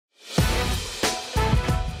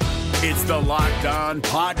It's the Locked On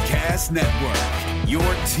Podcast Network, your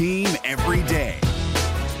team every day.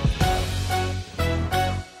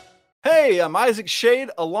 Hey, I'm Isaac Shade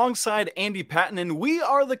alongside Andy Patton, and we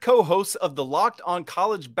are the co-hosts of the Locked On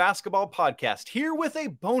College Basketball Podcast, here with a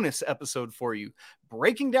bonus episode for you,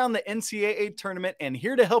 breaking down the NCAA Tournament and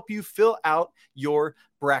here to help you fill out your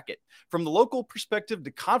bracket. From the local perspective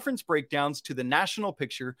to conference breakdowns to the national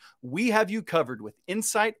picture, we have you covered with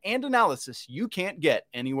insight and analysis you can't get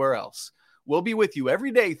anywhere else. We'll be with you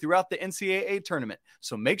every day throughout the NCAA Tournament,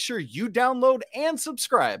 so make sure you download and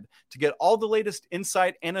subscribe to get all the latest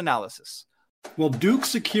insight and analysis. Well, Duke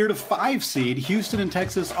secured a 5 seed. Houston and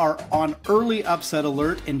Texas are on early upset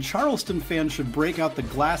alert, and Charleston fans should break out the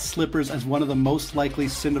glass slippers as one of the most likely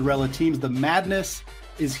Cinderella teams. The madness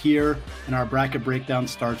is here, and our bracket breakdown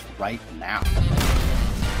starts right now.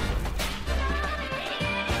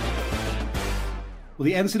 Well,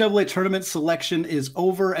 the NCAA tournament selection is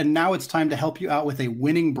over, and now it's time to help you out with a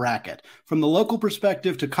winning bracket. From the local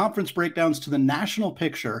perspective to conference breakdowns to the national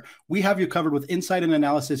picture, we have you covered with insight and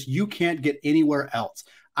analysis you can't get anywhere else.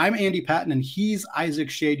 I'm Andy Patton, and he's Isaac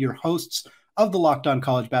Shade, your hosts of the Locked On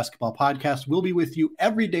College Basketball Podcast. We'll be with you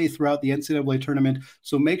every day throughout the NCAA tournament,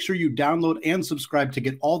 so make sure you download and subscribe to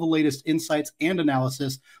get all the latest insights and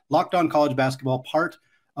analysis. Locked On College Basketball, part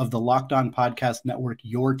of the Locked On Podcast Network,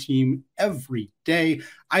 your team every day.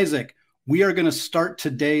 Isaac, we are going to start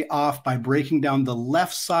today off by breaking down the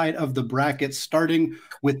left side of the bracket, starting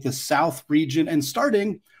with the South region and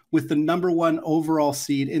starting with the number 1 overall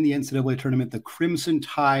seed in the NCAA tournament, the Crimson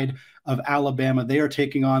Tide of Alabama. They are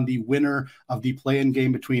taking on the winner of the play-in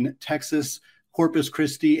game between Texas, Corpus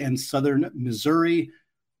Christi, and Southern Missouri.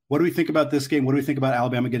 What do we think about this game? What do we think about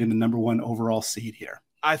Alabama getting the number 1 overall seed here?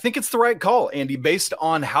 I think it's the right call, Andy. Based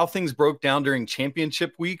on how things broke down during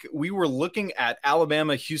championship week, we were looking at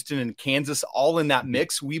Alabama, Houston, and Kansas all in that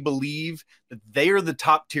mix. We believe that they are the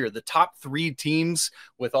top tier, the top 3 teams,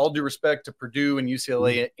 with all due respect to Purdue and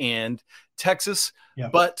UCLA and Texas. Yeah.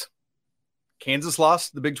 But Kansas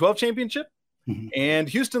lost the Big 12 championship, and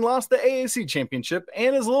Houston lost the AAC championship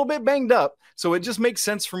and is a little bit banged up. So it just makes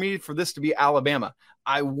sense for me for this to be Alabama.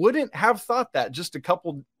 I wouldn't have thought that just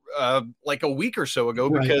like a week or so ago,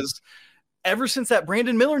 because ever since that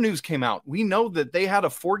Brandon Miller news came out, we know that they had a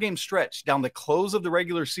 4-game stretch down the close of the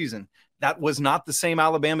regular season. That was not the same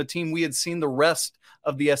Alabama team we had seen the rest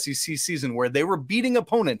of the SEC season, where they were beating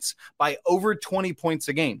opponents by over 20 points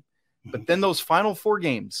a game. But then those final 4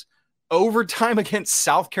 games, overtime against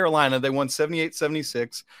South Carolina, they won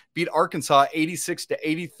 78-76, beat Arkansas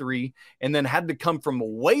 86-83, and then had to come from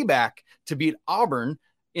way back to beat Auburn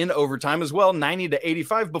in overtime as well,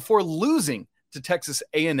 90-85, before losing to Texas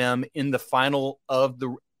A&M in the final of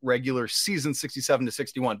the regular season,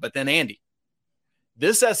 67-61. But then, Andy,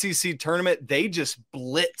 this SEC tournament, they just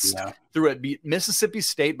blitzed through it, beat Mississippi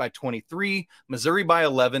State by 23, Missouri by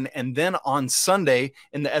 11, and then on Sunday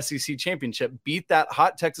in the SEC championship, beat that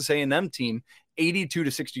hot Texas A&M team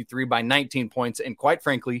 82-63 by 19 points. And quite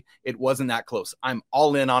frankly, it wasn't that close. I'm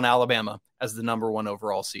all in on Alabama as the number 1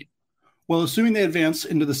 overall seed. Well, assuming they advance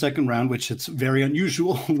into the second round, which it's very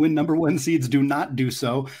unusual when number 1 seeds do not do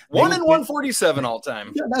so. 1-147 all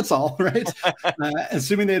time. Yeah, that's all, right?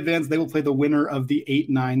 Assuming they advance, they will play the winner of the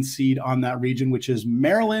 8-9 seed on that region, which is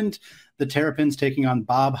Maryland. The Terrapins taking on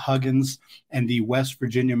Bob Huggins and the West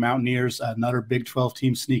Virginia Mountaineers, another Big 12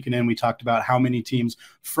 team sneaking in. We talked about how many teams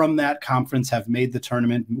from that conference have made the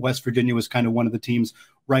tournament. West Virginia was kind of one of the teams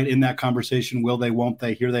right in that conversation. Will they, won't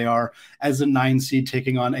they? Here they are as a 9 seed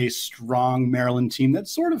taking on a strong Maryland team that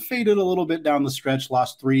sort of faded a little bit down the stretch,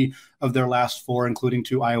 lost 3 of their last 4, including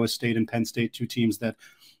to Iowa State and Penn State, 2 teams that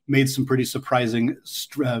made some pretty surprising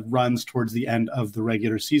runs towards the end of the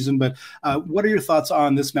regular season. But what are your thoughts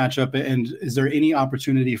on this matchup? And is there any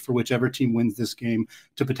opportunity for whichever team wins this game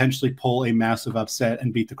to potentially pull a massive upset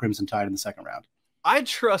and beat the Crimson Tide in the second round? I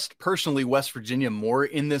trust personally West Virginia more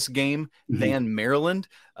in this game than Maryland.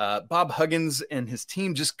 Bob Huggins and his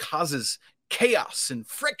team just causes chaos and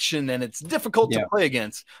friction, and it's difficult to play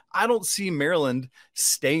against. I don't see Maryland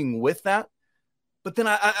staying with that. But then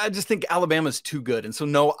I just think Alabama's too good. And so,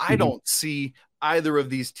 no, I don't see either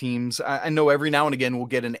of these teams. I know every now and again we'll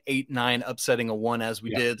get an 8-9 upsetting a 1, as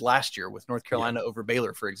we did last year with North Carolina over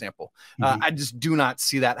Baylor, for example. I just do not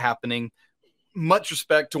see that happening. Much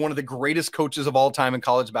respect to one of the greatest coaches of all time in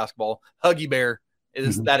college basketball, Huggy Bear.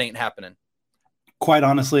 That ain't happening. Quite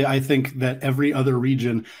honestly, I think that every other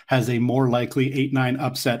region has a more likely 8-9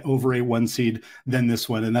 upset over a 1 seed than this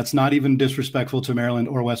one. And that's not even disrespectful to Maryland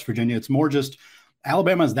or West Virginia. It's more just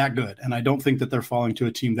Alabama is that good, and I don't think that they're falling to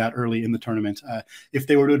a team that early in the tournament. If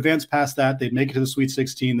they were to advance past that, they'd make it to the Sweet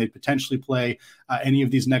 16. They'd potentially play any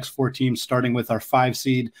of these next 4 teams, starting with our 5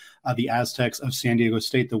 seed, the Aztecs of San Diego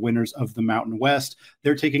State, the winners of the Mountain West.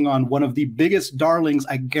 They're taking on one of the biggest darlings.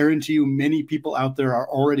 I guarantee you many people out there are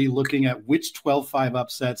already looking at which 12-5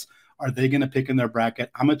 upsets are they going to pick in their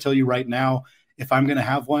bracket. I'm going to tell you right now, if I'm going to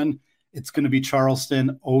have one, it's going to be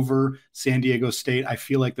Charleston over San Diego State. I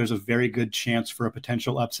feel like there's a very good chance for a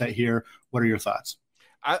potential upset here. What are your thoughts?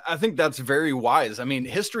 I think that's very wise. I mean,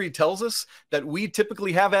 history tells us that we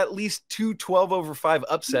typically have at least 2 12-over-5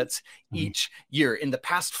 upsets each year. In the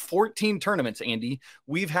past 14 tournaments, Andy,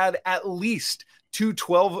 we've had at least 1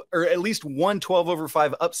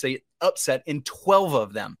 12-over-5 upset in 12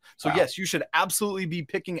 of them. So wow. Yes, you should absolutely be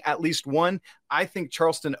picking at least one. I think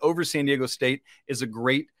Charleston over San Diego State is a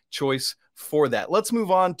great choice for that. Let's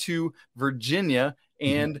move on to Virginia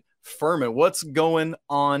and Furman. What's going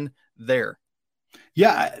on there?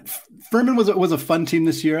 Yeah, Furman was a fun team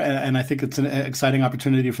this year, and I think it's an exciting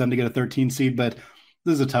opportunity for them to get a 13 seed, but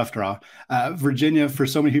this is a tough draw. Virginia, for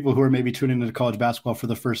so many people who are maybe tuning into college basketball for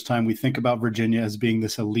the first time, we think about Virginia as being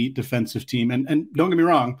this elite defensive team, and don't get me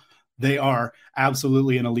wrong, they are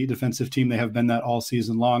absolutely an elite defensive team. They have been that all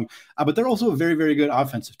season long, but they're also a very, very good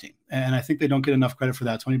offensive team. And I think they don't get enough credit for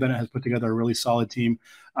that. Tony Bennett has put together a really solid team.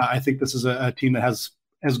 I think this is a team that has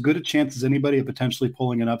as good a chance as anybody of potentially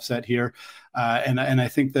pulling an upset here. And I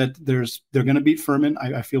think that they're going to beat Furman.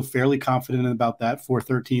 I feel fairly confident about that.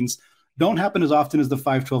 4-13s don't happen as often as the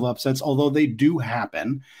 5-12 upsets, although they do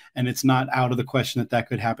happen. And it's not out of the question that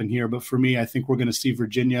could happen here. But for me, I think we're going to see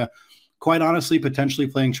Virginia, quite honestly, potentially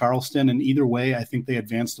playing Charleston. And either way, I think they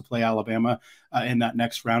advance to play Alabama in that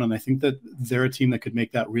next round. And I think that they're a team that could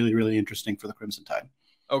make that really, really interesting for the Crimson Tide.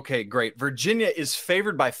 Okay, great. Virginia is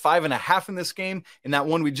favored by 5.5 in this game. In that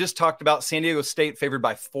one we just talked about, San Diego State favored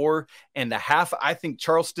by 4.5. I think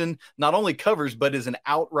Charleston not only covers, but is an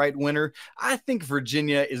outright winner. I think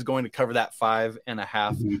Virginia is going to cover that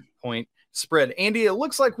 5.5 point spread. Andy, it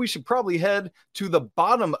looks like we should probably head to the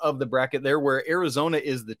bottom of the bracket there, where Arizona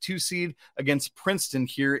is the 2 seed against Princeton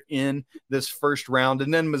here in this first round.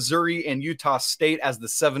 And then Missouri and Utah State as the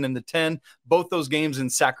 7 and the 10, both those games in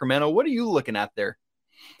Sacramento. What are you looking at there?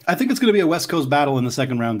 I think it's going to be a West Coast battle in the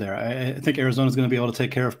second round there. I think Arizona is going to be able to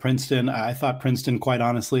take care of Princeton. I thought Princeton, quite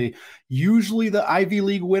honestly, usually the Ivy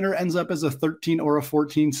League winner ends up as a 13 or a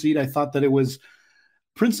 14 seed. I thought that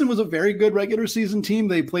Princeton was a very good regular season team.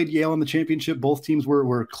 They played Yale in the championship. Both teams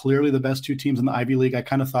were clearly the best 2 teams in the Ivy League. I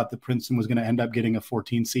kind of thought that Princeton was going to end up getting a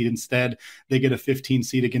 14 seed. Instead, they get a 15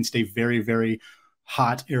 seed against a very, very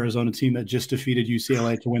hot Arizona team that just defeated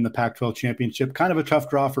UCLA to win the Pac-12 championship. Kind of a tough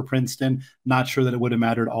draw for Princeton. Not sure that it would have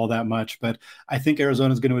mattered all that much, but I think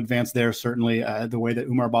Arizona is going to advance there. Certainly the way that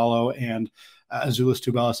Umar Ballo and Azuolas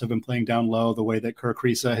Tubelis have been playing down low, the way that Kerr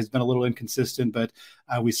Kriisa has been a little inconsistent, but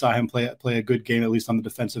we saw him play a good game, at least on the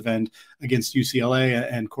defensive end against UCLA,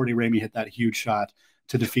 and Courtney Ramey hit that huge shot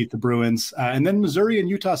to defeat the Bruins. And then Missouri and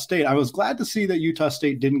Utah State. I was glad to see that Utah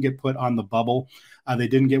State didn't get put on the bubble. They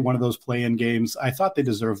didn't get one of those play-in games. I thought they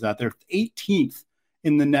deserved that. They're 18th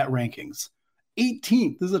in the net rankings.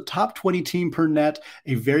 18th. This is a top 20 team per net,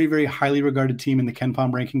 a very, very highly regarded team in the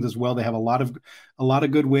KenPom rankings as well. They have a lot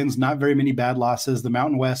of good wins, not very many bad losses. The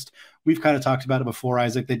Mountain West, we've kind of talked about it before,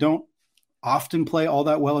 Isaac. They don't often play all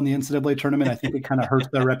that well in the NCAA tournament. I think it kind of hurts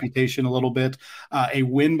their reputation a little bit. A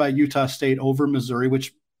win by Utah State over Missouri,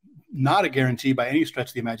 which not a guarantee by any stretch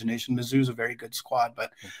of the imagination. Mizzou's a very good squad,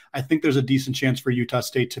 but I think there's a decent chance for Utah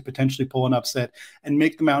State to potentially pull an upset and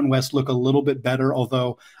make the Mountain West look a little bit better,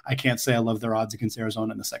 although I can't say I love their odds against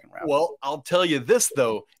Arizona in the second round. Well, I'll tell you this,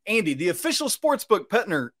 though. Andy, the official sportsbook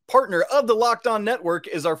partner of the Locked On Network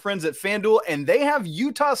is our friends at FanDuel, and they have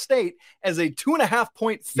Utah State as a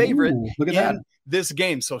 2.5-point favorite in this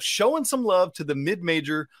game. So showing some love to the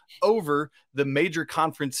mid-major over the major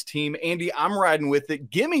conference team. Andy, I'm riding with it.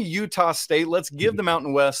 Give me Utah State. Let's give the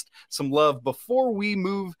Mountain West some love before we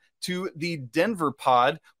move to the Denver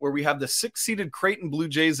pod, where we have the 6-seeded Creighton Blue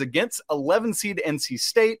Jays against 11-seed NC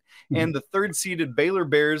State and the 3rd-seeded Baylor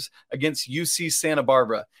Bears against UC Santa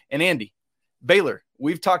Barbara. And Andy, Baylor,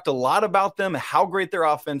 we've talked a lot about them, how great their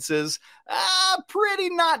offense is. Pretty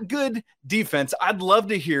not good defense. I'd love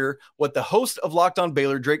to hear what the host of Locked On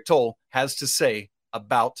Baylor, Drake Toll, has to say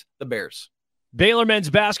about the Bears. Baylor men's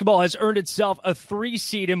basketball has earned itself a 3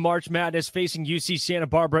 seed in March Madness, facing UC Santa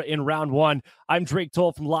Barbara in round 1. I'm Drake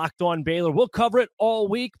Toll from Locked On Baylor. We'll cover it all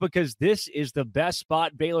week because this is the best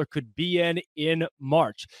spot Baylor could be in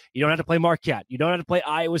March. You don't have to play Marquette. You don't have to play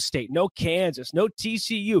Iowa State. No Kansas. No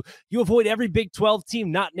TCU. You avoid every Big 12 team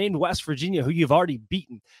not named West Virginia, who you've already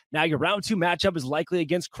beaten. Now your round 2 matchup is likely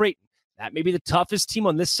against Creighton. That may be the toughest team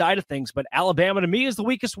on this side of things, but Alabama to me is the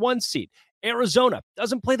weakest 1 seed. Arizona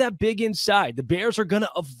doesn't play that big inside. The Bears are going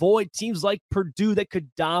to avoid teams like Purdue that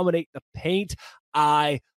could dominate the paint.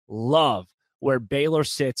 I love where Baylor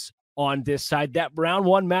sits on this side. That round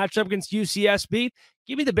 1 matchup against UCSB,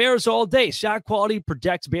 give me the Bears all day. Shot quality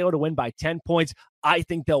projects Baylor to win by 10 points. I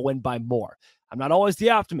think they'll win by more. I'm not always the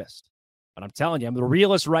optimist, but I'm telling you, I'm the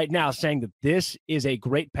realist right now saying that this is a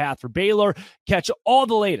great path for Baylor. Catch all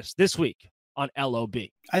the latest this week on LOB.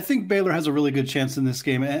 I think Baylor has a really good chance in this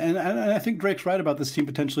game. And I think Drake's right about this team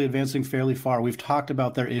potentially advancing fairly far. We've talked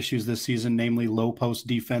about their issues this season, namely low post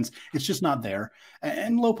defense. It's just not there.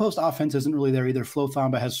 And low post offense isn't really there either. Flo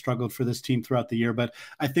Thamba has struggled for this team throughout the year, but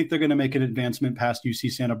I think they're going to make an advancement past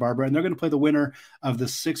UC Santa Barbara. And they're going to play the winner of the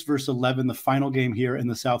 6 versus 11, the final game here in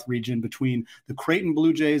the South region between the Creighton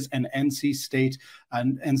Blue Jays and NC State.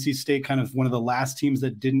 NC State, kind of one of the last teams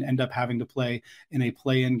that didn't end up having to play in a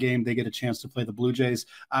play-in game. They get a chance to play the Blue Jays.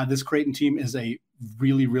 This Creighton team is a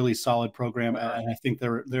really, really solid program, and I think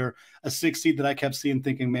they're a 6 seed that I kept seeing,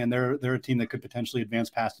 thinking, man, they're a team that could potentially advance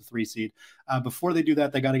past a 3 seed. Before they do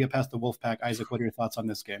that, they got to get past the Wolfpack. Isaac, what are your thoughts on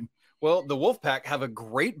this game? Well, the Wolfpack have a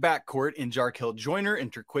great backcourt in Jarkel Joyner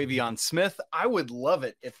and Terquavion Smith. I would love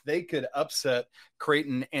it if they could upset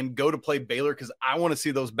Creighton and go to play Baylor, because I want to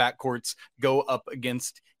see those backcourts go up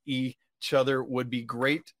against each other. Would be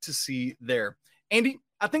great to see there. Andy,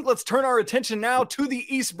 I think let's turn our attention now to the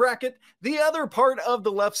East bracket, the other part of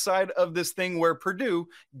the left side of this thing where Purdue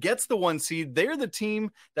gets the 1 seed. They're the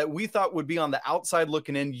team that we thought would be on the outside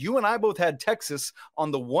looking in. You and I both had Texas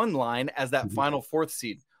on the 1 line as that final 4th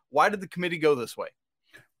seed. Why did the committee go this way?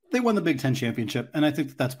 They won the Big Ten championship, and I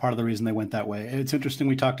think that's part of the reason they went that way. It's interesting.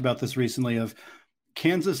 We talked about this recently of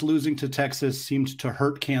Kansas losing to Texas seemed to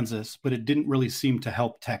hurt Kansas, but it didn't really seem to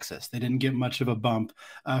help Texas. They didn't get much of a bump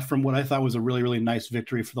from what I thought was a really, really nice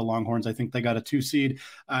victory for the Longhorns. I think they got a 2 seed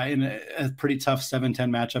in a pretty tough 7-10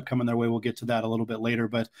 matchup coming their way. We'll get to that a little bit later,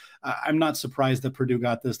 but I'm not surprised that Purdue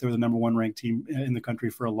got this. They were the number 1 ranked team in the country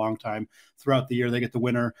for a long time. Throughout the year, they get the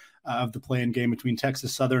winner of the play-in game between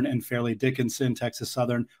Texas Southern and Fairleigh Dickinson. Texas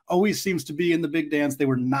Southern always seems to be in the big dance. They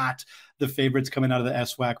were not the favorites coming out of the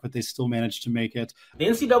SWAC, but they still managed to make it. The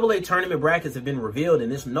NCAA tournament brackets have been revealed,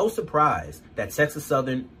 and it's no surprise that Texas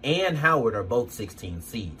Southern and Howard are both 16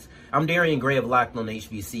 seeds. I'm Darian Gray of Locked On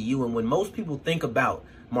HBCU, and when most people think about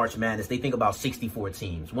March Madness, they think about 64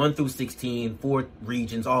 teams, 1 through 16, 4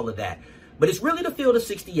 regions, all of that. But it's really the field of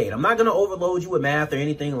 68. I'm not going to overload you with math or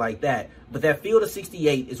anything like that, but that field of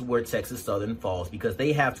 68 is where Texas Southern falls because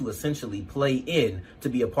they have to essentially play in to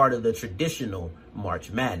be a part of the traditional March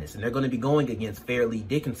Madness. And they're going to be going against Fairleigh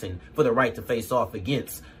Dickinson for the right to face off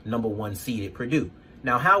against number 1 seeded Purdue.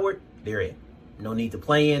 Now, Howard, they're in. No need to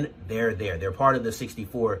play in. They're there. They're part of the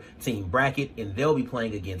 64-team bracket, and they'll be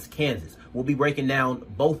playing against Kansas. We'll be breaking down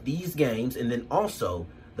both these games and then also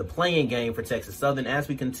the play-in game for Texas Southern as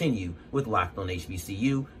we continue with Locked On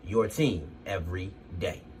HBCU, your team every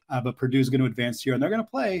day. But Purdue's going to advance here, and they're going to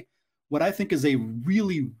play what I think is a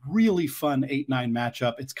really, really fun 8-9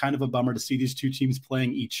 matchup. It's kind of a bummer to see these 2 teams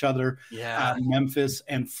playing each other. Yeah. Memphis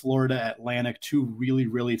and Florida Atlantic, 2 really,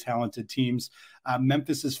 really talented teams.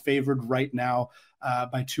 Memphis is favored right now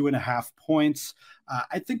by 2.5 points.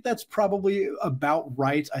 I think that's probably about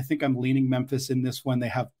right. I think I'm leaning Memphis in this one. They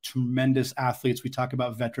have tremendous athletes. We talk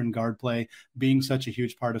about veteran guard play being such a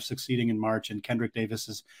huge part of succeeding in March, and Kendrick Davis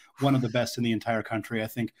is one of the best in the entire country. I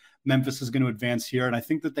think Memphis is going to advance here, and I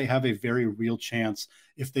think that they have a very real chance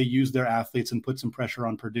if they use their athletes and put some pressure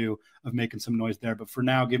on Purdue of making some noise there. But for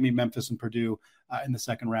now, give me Memphis and Purdue in the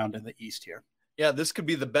second round in the East here. Yeah, this could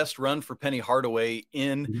be the best run for Penny Hardaway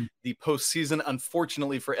in the postseason.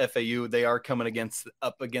 Unfortunately for FAU, they are coming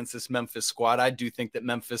up against this Memphis squad. I do think that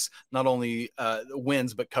Memphis not only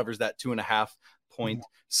wins, but covers that 2.5 point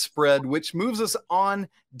spread, which moves us on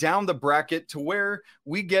down the bracket to where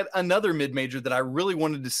we get another mid-major that I really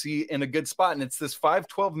wanted to see in a good spot. And it's this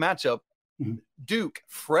 5-12 matchup. Duke,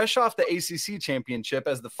 fresh off the ACC championship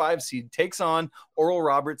as the 5 seed, takes on Oral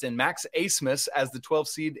Roberts and Max Asmus as the 12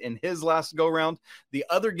 seed in his last go-round. The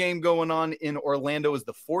other game going on in Orlando is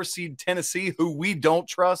the 4 seed Tennessee, who we don't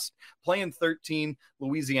trust, playing 13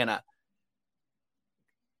 Louisiana.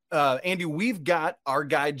 Andy, we've got our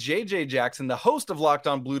guy JJ Jackson, the host of Locked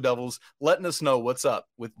On Blue Devils, letting us know what's up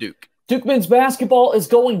with Duke. Duke men's basketball is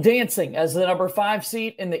going dancing as the number 5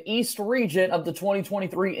 seed in the East region of the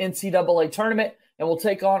 2023 NCAA Tournament and will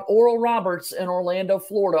take on Oral Roberts in Orlando,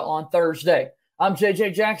 Florida on Thursday. I'm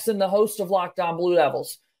JJ Jackson, the host of Locked On Blue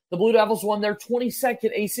Devils. The Blue Devils won their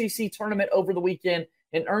 22nd ACC tournament over the weekend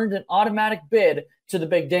and earned an automatic bid to the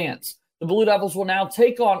Big Dance. The Blue Devils will now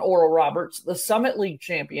take on Oral Roberts, the Summit League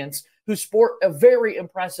champions, who sport a very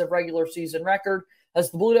impressive regular season record,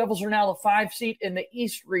 as the Blue Devils are now the 5 seed in the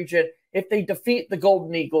East region. If they defeat the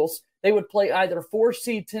Golden Eagles, they would play either 4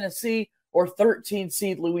 seed Tennessee or 13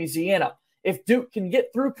 seed Louisiana. If Duke can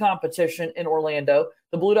get through competition in Orlando,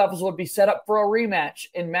 the Blue Devils would be set up for a rematch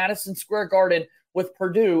in Madison Square Garden with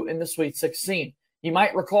Purdue in the Sweet 16. You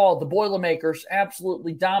might recall the Boilermakers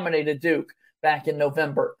absolutely dominated Duke back in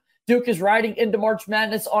November. Duke is riding into March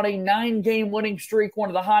Madness on a 9-game winning streak, one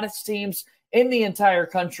of the hottest teams in the entire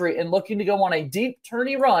country, and looking to go on a deep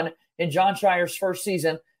tourney run in Jon Scheyer's first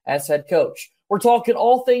season as head coach. We're talking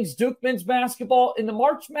all things Duke men's basketball in the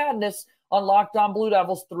March Madness on Locked On Blue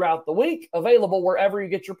Devils throughout the week, available wherever you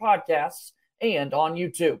get your podcasts and on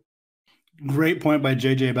YouTube. Great point by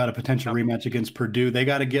JJ about a potential rematch against Purdue. They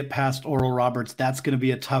got to get past Oral Roberts. That's going to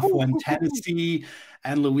be a tough one. Tennessee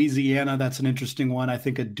and Louisiana, that's an interesting one. I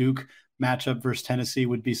think a Duke matchup versus Tennessee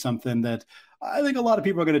would be something that I think a lot of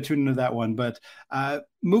people are going to tune into that one. But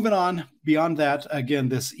moving on beyond that, again,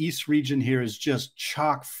 this East region here is just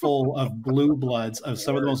chock full of blue bloods of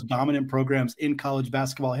some of the most dominant programs in college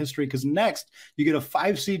basketball history. Because next, you get a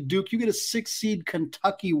 5-seed Duke, you get a 6-seed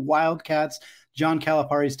Kentucky Wildcats. John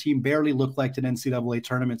Calipari's team barely looked like an NCAA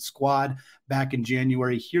tournament squad back in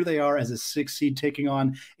January. Here they are as a 6 seed taking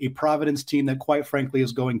on a Providence team that, quite frankly,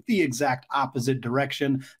 is going the exact opposite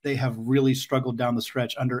direction. They have really struggled down the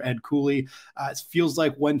stretch under Ed Cooley. It feels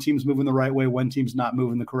like one team's moving the right way, one team's not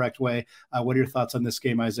moving the correct way. What are your thoughts on this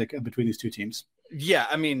game, Isaac, between these two teams? Yeah,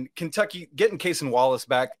 I mean, Kentucky getting Case and Wallace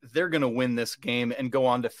back, they're going to win this game and go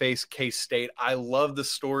on to face K-State. I love the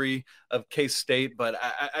story of K-State, but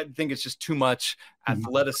I think it's just too much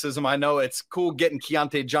athleticism. I know it's cool getting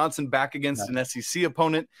Keontae Johnson back against an SEC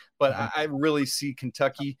opponent, but I really see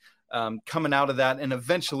Kentucky coming out of that. And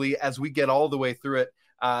eventually, as we get all the way through it,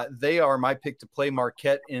 they are my pick to play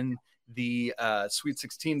Marquette in the Sweet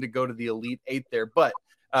 16 to go to the Elite 8 there. But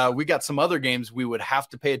we got some other games we would have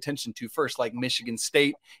to pay attention to first, like Michigan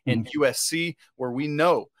State and USC, where we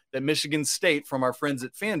know that Michigan State, from our friends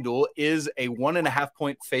at FanDuel, is a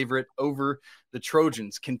 1.5-point favorite over the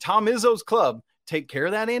Trojans. Can Tom Izzo's club take care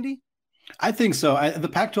of that, Andy? I think so. The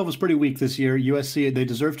Pac-12 was pretty weak this year. USC, they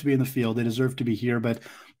deserve to be in the field. They deserve to be here, but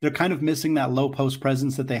they're kind of missing that low post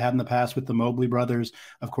presence that they had in the past with the Mobley brothers.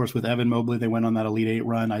 Of course, with Evan Mobley, they went on that Elite 8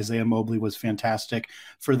 run. Isaiah Mobley was fantastic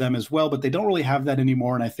for them as well, but they don't really have that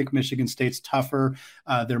anymore. And I think Michigan State's tougher.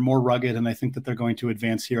 They're more rugged, and I think that they're going to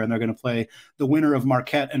advance here, and they're going to play the winner of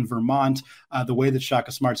Marquette and Vermont. The way that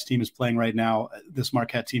Shaka Smart's team is playing right now, this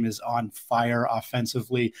Marquette team is on fire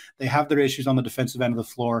offensively. They have their issues on the defensive end of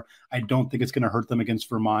the floor. I don't think it's going to hurt them against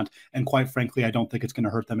Vermont. And quite frankly, I don't think it's going to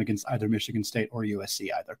hurt them against either Michigan State or USC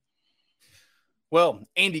either. Well,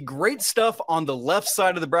 Andy, great stuff on the left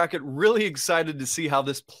side of the bracket. Really excited to see how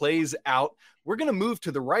this plays out. We're going to move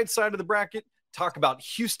to the right side of the bracket, talk about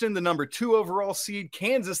Houston, the number 2 overall seed,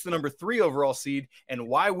 Kansas, the number 3 overall seed, and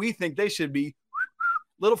why we think they should be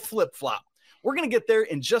little flip-flop. We're going to get there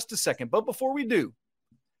in just a second. But before we do,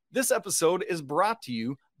 this episode is brought to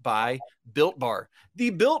you by Built Bar. The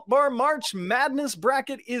Built Bar March Madness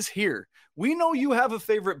bracket is here. We know you have a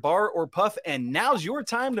favorite bar or puff, and now's your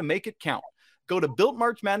time to make it count. Go to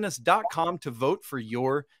BuiltMarchMadness.com to vote for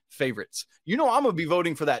your favorites. You know I'm going to be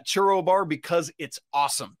voting for that churro bar because it's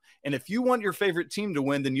awesome. And if you want your favorite team to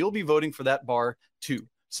win, then you'll be voting for that bar too.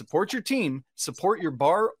 Support your team, support your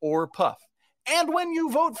bar or puff. And when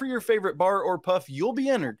you vote for your favorite bar or puff, you'll be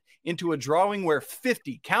entered into a drawing where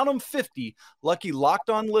 50, count them 50, lucky Locked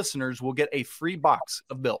On listeners will get a free box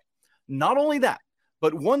of Built. Not only that,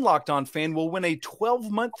 but one Locked On fan will win a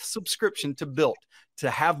 12-month subscription to Built to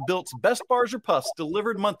have Built's best bars or puffs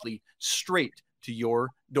delivered monthly straight to your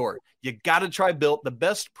door. You got to try Built, the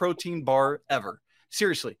best protein bar ever.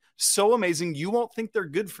 Seriously, so amazing you won't think they're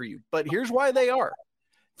good for you, but here's why they are.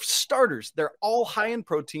 For starters, they're all high in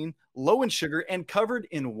protein, low in sugar, and covered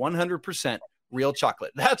in 100% real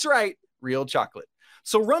chocolate. That's right, real chocolate.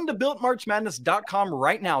 So run to BuiltMarchMadness.com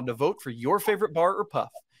right now to vote for your favorite bar or puff.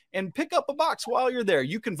 And pick up a box while you're there.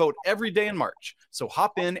 You can vote every day in March. So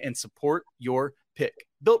hop in and support your pick.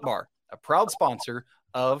 Built Bar, a proud sponsor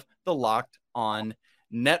of the Locked On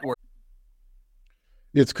Network.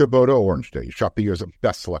 It's Kubota Orange Day. Shop the year's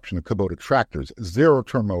best selection of Kubota tractors,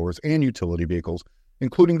 zero-turn mowers, and utility vehicles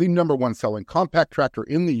including the #1 selling compact tractor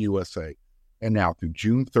in the USA. And now through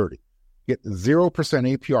June 30, get 0%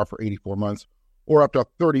 APR for 84 months or up to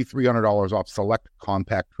 $3,300 off select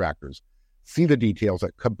compact tractors. See the details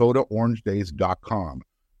at KubotaOrangeDays.com.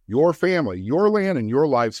 Your family, your land, and your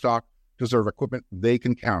livestock deserve equipment they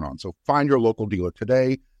can count on. So find your local dealer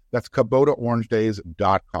today. That's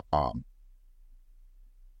KubotaOrangeDays.com.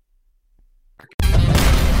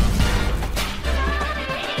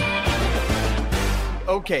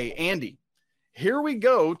 Okay, Andy, here we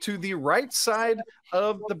go to the right side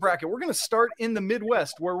of the bracket. We're going to start in the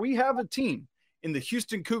Midwest, where we have a team in the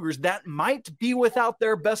Houston Cougars that might be without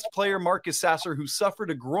their best player, Marcus Sasser, who suffered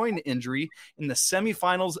a groin injury in the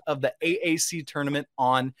semifinals of the AAC tournament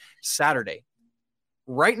on Saturday.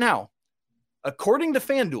 Right now, according to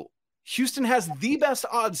FanDuel, Houston has the best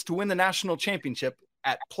odds to win the national championship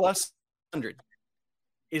at plus 100.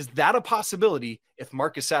 Is that a possibility if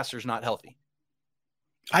Marcus Sasser's not healthy?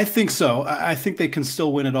 I think so. I think they can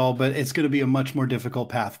still win it all, but it's going to be a much more difficult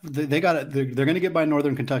path. They're going to get by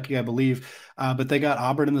Northern Kentucky, I believe, but they got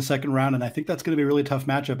Auburn in the second round, and I think that's going to be a really tough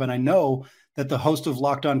matchup. And I know that the host of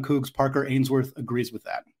Locked On Cougs, Parker Ainsworth, agrees with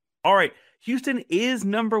that. All right, Houston is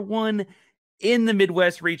 #1 in the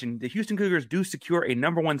Midwest region. The Houston Cougars do secure a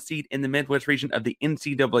 #1 seed in the Midwest region of the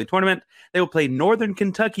NCAA tournament. They will play Northern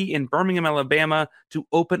Kentucky in Birmingham, Alabama to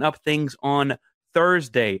open up things on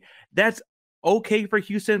Thursday. That's okay for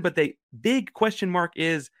Houston, but the big question mark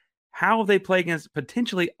is how they play against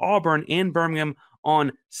potentially Auburn in Birmingham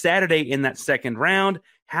on Saturday in that second round.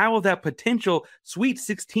 How will that potential Sweet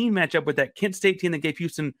 16 matchup with that Kent State team that gave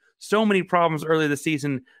Houston so many problems earlier this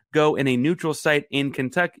season go in a neutral site in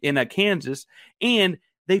Kentucky, in Kansas? And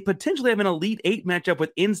they potentially have an Elite Eight matchup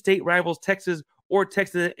with in-state rivals Texas or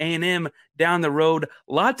Texas A&M down the road.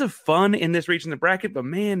 Lots of fun in this region of the bracket, but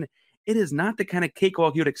man, it is not the kind of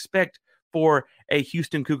cakewalk you'd expect for a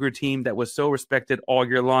Houston Cougar team that was so respected all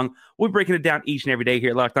year long. We're breaking it down each and every day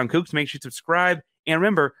here at Locked On Cougs. Make sure you subscribe. And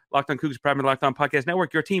remember, Locked On Cougs, primarily Locked On Podcast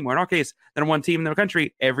Network, your team, or in our case, the #1 team in the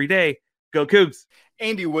country every day. Go Cougs.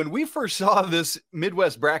 Andy, when we first saw this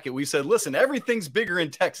Midwest bracket, we said, listen, everything's bigger in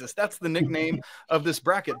Texas. That's the nickname of this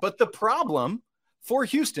bracket. But the problem for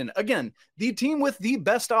Houston, again, the team with the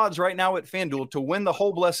best odds right now at FanDuel to win the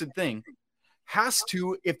whole blessed thing, has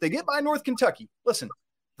to, if they get by North Kentucky, listen,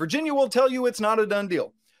 Virginia will tell you it's not a done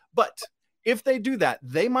deal. But if they do that,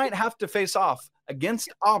 they might have to face off against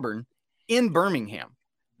Auburn in Birmingham.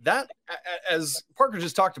 That, as Parker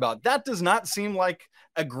just talked about, that does not seem like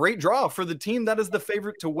a great draw for the team that is the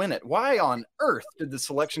favorite to win it. Why on earth did the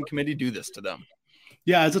selection committee do this to them?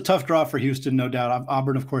 Yeah, it's a tough draw for Houston, no doubt.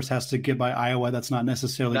 Auburn, of course, has to get by Iowa. That's not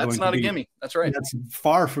necessarily That's not a gimme. That's right. That's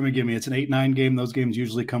far from a gimme. It's an 8-9 game. Those games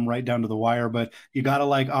usually come right down to the wire, but you got to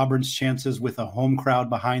like Auburn's chances with a home crowd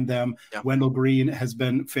behind them. Yeah. Wendell Green has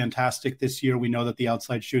been fantastic this year. We know that the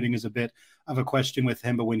outside shooting is a bit of a question with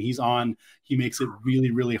him, but when he's on, he makes it really,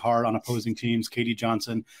 really hard on opposing teams. Katie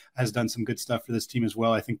Johnson has done some good stuff for this team as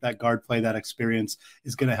well. I think that guard play, that experience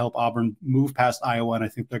is going to help Auburn move past Iowa, and I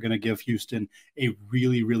think they're going to give Houston a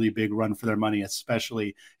really, really big run for their money,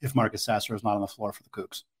 especially if Marcus Sasser is not on the floor for the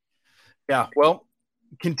Cougs. Yeah, well,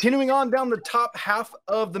 continuing on down the top half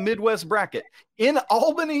of the Midwest bracket, in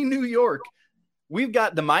Albany, New York, we've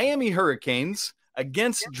got the Miami Hurricanes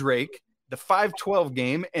against Drake, the 5-12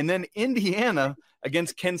 game, and then Indiana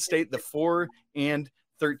against Kent State, the 4-13.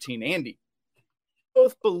 Andy,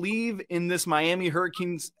 both believe in this Miami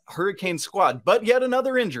Hurricane squad, but yet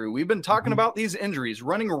another injury. We've been talking about these injuries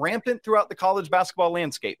running rampant throughout the college basketball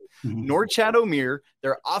landscape. Norchad Omier,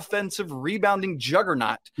 their offensive rebounding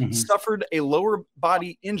juggernaut, suffered a lower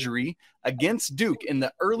body injury against Duke in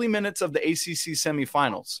the early minutes of the ACC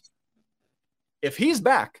semifinals. If he's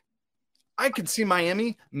back, I could see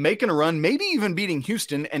Miami making a run, maybe even beating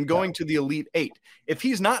Houston and going to the Elite Eight. If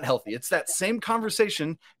he's not healthy, it's that same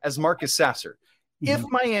conversation as Marcus Sasser. If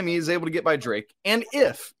Miami is able to get by Drake, and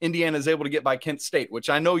if Indiana is able to get by Kent State, which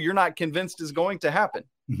I know you're not convinced is going to happen,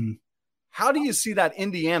 how do you see that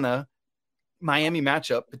Indiana-Miami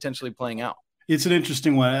matchup potentially playing out? It's an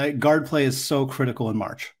interesting one. Guard play is so critical in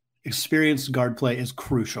March. Experienced guard play is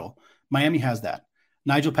crucial. Miami has that.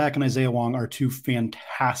 Nigel Pack and Isaiah Wong are two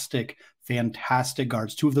fantastic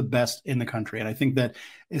guards, two of the best in the country. And I think that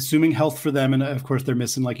assuming health for them, and of course they're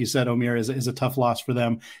missing, like you said, Omier is a tough loss for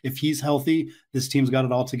them. If he's healthy, this team's got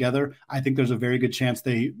it all together. I think there's a very good chance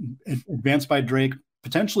they advance by Drake,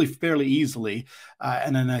 potentially fairly easily.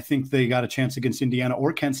 And then I think they got a chance against Indiana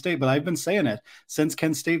or Kent State, but I've been saying it since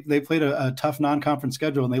Kent State, they played a tough non-conference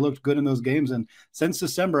schedule and they looked good in those games. And since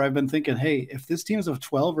December, I've been thinking, hey, if this team is a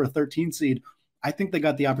 12 or a 13 seed, I think they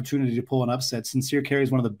got the opportunity to pull an upset. Sincere Carey is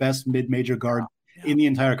one of the best mid-major guards in the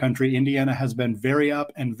entire country. Indiana has been very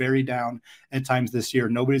up and very down at times this year.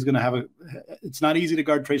 Nobody's going to it's not easy to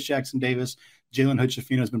guard Trace Jackson Davis. Jalen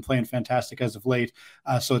Hood-Schifino has been playing fantastic as of late.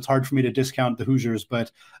 So it's hard for me to discount the Hoosiers, but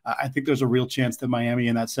I think there's a real chance that Miami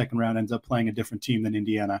in that second round ends up playing a different team than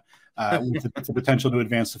Indiana with the potential to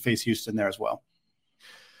advance to face Houston there as well.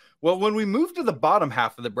 Well, when we move to the bottom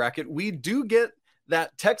half of the bracket, we do get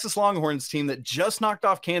that Texas Longhorns team that just knocked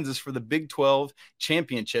off Kansas for the Big 12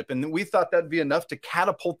 championship. And we thought that'd be enough to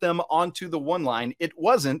catapult them onto the one line. It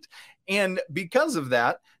wasn't. And because of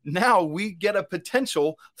that, now we get a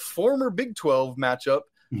potential former Big 12 matchup,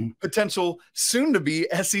 potential soon to be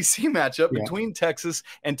SEC matchup between Texas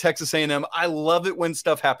and Texas A&M. I love it when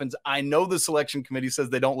stuff happens. I know the selection committee says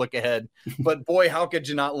they don't look ahead, but boy, how could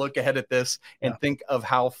you not look ahead at this and think of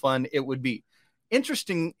how fun it would be?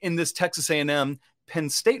 Interesting in this Texas A&M Penn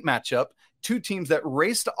State matchup, two teams that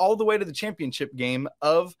raced all the way to the championship game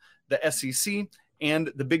of the SEC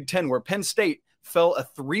and the Big Ten, where Penn State fell a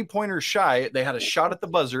three-pointer shy. They had a shot at the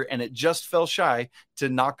buzzer, and it just fell shy to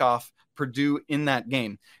knock off Purdue in that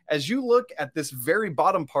game. As you look at this very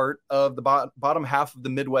bottom part of the bottom half of the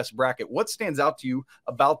Midwest bracket, what stands out to you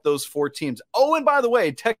about those four teams? Oh, and by the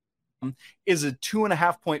way, Texas is a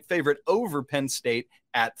 2.5-point favorite over Penn State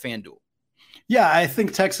at FanDuel. Yeah, I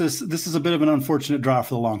think Texas, this is a bit of an unfortunate draw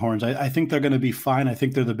for the Longhorns. I think they're going to be fine. I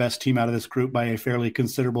think they're the best team out of this group by a fairly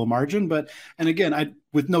considerable margin. And again,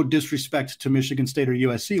 with no disrespect to Michigan State or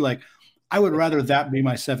USC, like I would rather that be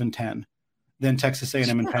my 7-10 than Texas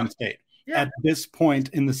A&M and Penn State. Yeah. At this point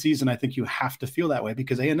in the season, I think you have to feel that way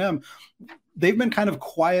because A&M, they've been kind of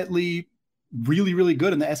quietly really, really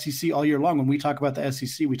good in the SEC all year long. When we talk about the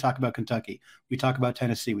SEC, we talk about Kentucky, we talk about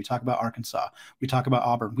Tennessee, we talk about Arkansas, we talk about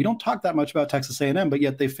Auburn. We don't talk that much about Texas A&M, but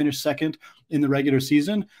yet they finished second in the regular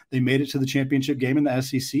season. They made it to the championship game in the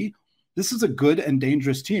SEC. This is a good and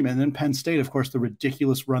dangerous team. And then Penn State, of course, the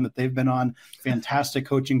ridiculous run that they've been on. Fantastic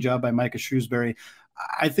coaching job by Micah Shrewsbury.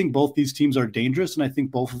 I think both these teams are dangerous, and I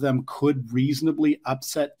think both of them could reasonably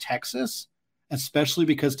upset Texas, especially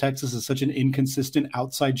because Texas is such an inconsistent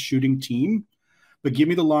outside shooting team. But give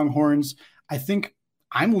me the Longhorns. I think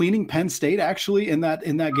I'm leaning Penn State actually in that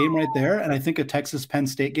game right there. And I think a Texas-Penn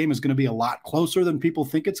State game is going to be a lot closer than people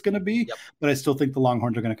think it's going to be. Yep. But I still think the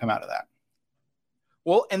Longhorns are going to come out of that.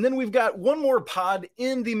 Well, and then we've got one more pod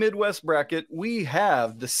in the Midwest bracket. We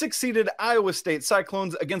have the 6-seeded Iowa State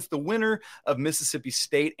Cyclones against the winner of Mississippi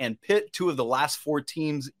State and Pitt, two of the last four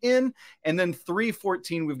teams in. And then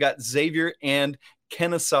 3-14, we've got Xavier and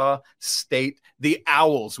Kennesaw State, the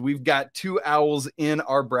Owls. We've got two Owls in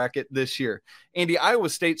our bracket this year. Andy, Iowa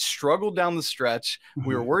State struggled down the stretch.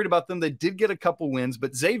 We were worried about them. They did get a couple wins,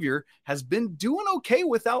 but Xavier has been doing okay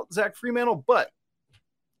without Zach Fremantle. But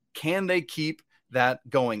can they keep that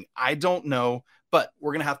going? I don't know, but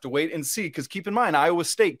we're going to have to wait and see, because keep in mind, Iowa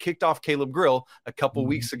State kicked off Caleb Grill a couple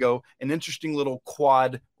weeks ago. An interesting little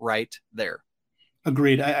quad right there.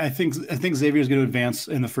 Agreed. I think Xavier is going to advance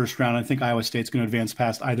in the first round. I think Iowa State's going to advance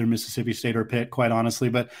past either Mississippi State or Pitt, quite honestly.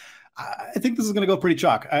 But I think this is going to go pretty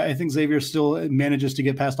chalk. I think Xavier still manages to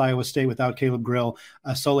get past Iowa State without Caleb Grill.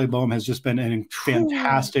 Soleil Bohm has just been a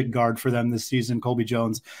fantastic guard for them this season. Colby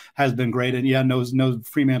Jones has been great. And yeah, no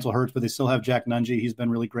Fremantle hurts, but they still have Jack Nungy. He's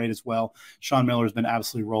been really great as well. Sean Miller has been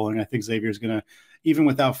absolutely rolling. I think Xavier's going to, even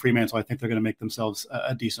without Fremantle, I think they're going to make themselves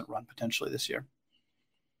a decent run potentially this year.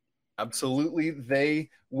 Absolutely, they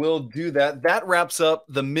will do that. That wraps up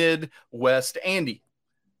the Midwest. Andy,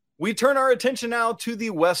 we turn our attention now to the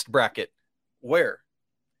West bracket, where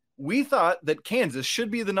we thought that Kansas should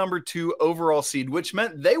be the number 2 overall seed, which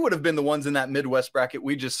meant they would have been the ones in that Midwest bracket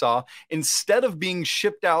we just saw, instead of being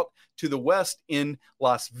shipped out to the West in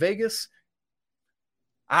Las Vegas.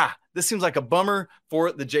 This seems like a bummer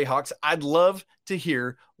for the Jayhawks. I'd love to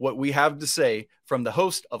hear what we have to say from the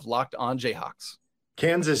host of Locked On Jayhawks.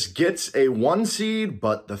 Kansas gets a 1 seed,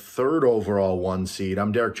 but the 3rd overall 1 seed.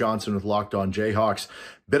 I'm Derek Johnson with Locked On Jayhawks.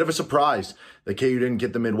 Bit of a surprise that KU didn't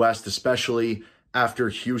get the Midwest, especially after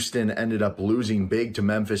Houston ended up losing big to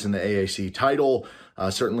Memphis in the AAC title.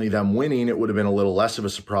 Certainly them winning, it would have been a little less of a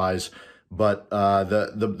surprise. But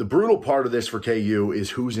the brutal part of this for KU is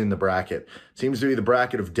who's in the bracket. Seems to be the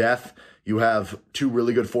bracket of death. You have 2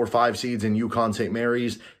 really good 4-5 seeds in UConn, St.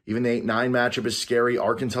 Mary's. Even the 8-9 matchup is scary.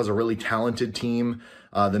 Arkansas is a really talented team.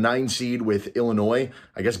 The 9 seed with Illinois,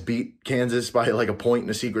 I guess, beat Kansas by like a point in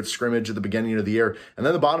a secret scrimmage at the beginning of the year. And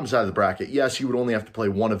then the bottom side of the bracket, yes, you would only have to play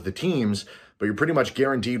one of the teams, but you're pretty much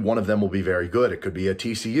guaranteed one of them will be very good. It could be a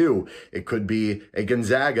TCU. It could be a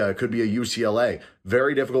Gonzaga. It could be a UCLA.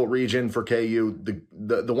 Very difficult region for KU.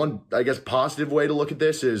 The one, I guess, positive way to look at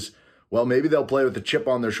this is, well, maybe they'll play with a chip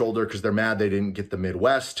on their shoulder because they're mad they didn't get the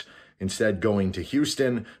Midwest. instead going to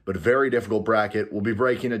Houston, but a very difficult bracket. We'll be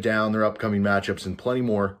breaking it down, their upcoming matchups, and plenty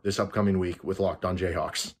more this upcoming week with Locked On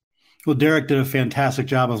Jayhawks. Well, Derek did a fantastic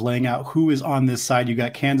job of laying out who is on this side. You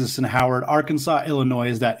got Kansas and Howard. Arkansas, Illinois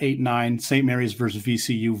is that 8-9. St. Mary's versus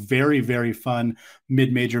VCU. Very, very fun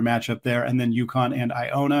mid-major matchup there. And then UConn and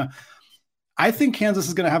Iona. I think Kansas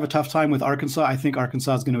is going to have a tough time with Arkansas. I think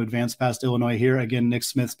Arkansas is going to advance past Illinois here. Again, Nick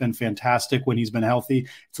Smith's been fantastic when he's been healthy.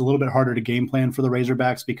 It's a little bit harder to game plan for the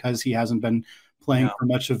Razorbacks because he hasn't been playing for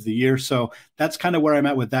much of the year. So that's kind of where I'm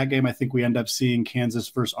at with that game. I think we end up seeing Kansas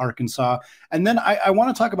versus Arkansas. And then I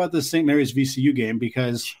want to talk about this St. Mary's VCU game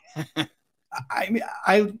because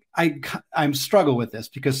I'm struggle with this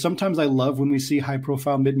because sometimes I love when we see high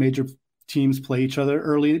profile mid-major teams play each other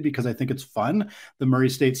early because I think it's fun. The Murray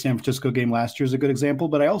State San Francisco game last year is a good example,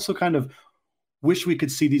 but I also kind of wish we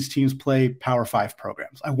could see these teams play Power 5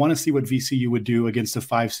 programs. I want to see what VCU would do against a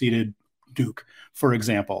 5-seeded Duke, for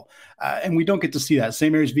example. And we don't get to see that.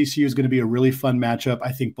 St. Mary's VCU is going to be a really fun matchup.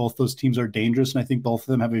 I think both those teams are dangerous, and I think both of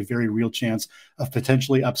them have a very real chance of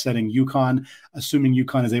potentially upsetting UConn, assuming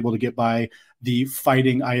UConn is able to get by the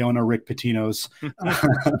fighting Iona Rick Pitino's.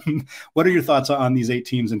 What are your thoughts on these 8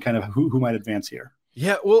 teams and kind of who might advance here?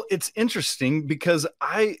 Yeah, well, it's interesting because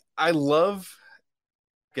I love –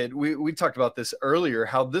 we talked about this earlier,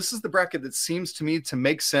 how this is the bracket that seems to me to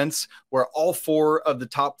make sense where all 4 of the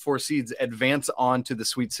top 4 seeds advance on to the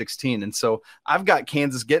Sweet 16. And so I've got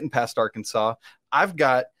Kansas getting past Arkansas. I've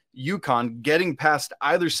got UConn getting past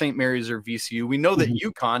either St. Mary's or VCU. We know that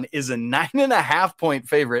UConn is a 9.5-point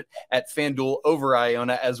favorite at FanDuel over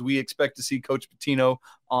Iona, as we expect to see Coach Pitino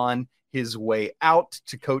on his way out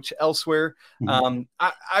to coach elsewhere.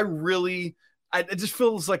 It just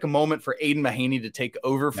feels like a moment for Aiden Mahaney to take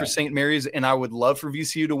over for St. Mary's, and I would love for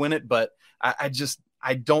VCU to win it, but I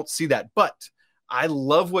don't see that. But I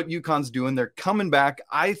love what UConn's doing. They're coming back.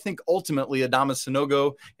 I think ultimately Adama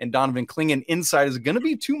Sanogo and Donovan Clingan inside is going to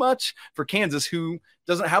be too much for Kansas, who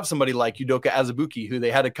doesn't have somebody like Udoka Azubuike, who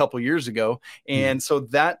they had a couple years ago. And so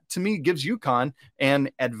that, to me, gives UConn an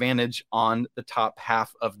advantage on the top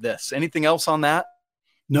half of this. Anything else on that?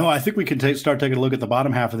 No, I think we can start taking a look at the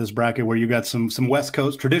bottom half of this bracket where you got some West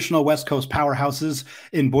Coast, traditional West Coast powerhouses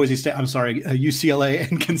in Boise State. I'm sorry, UCLA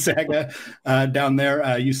and Gonzaga down there.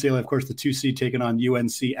 UCLA, of course, the 2 seed taking on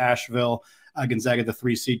UNC Asheville. Gonzaga, the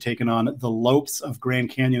 3 seed taking on the Lopes of Grand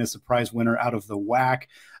Canyon, a surprise winner out of the WAC.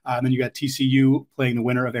 And then you got TCU playing the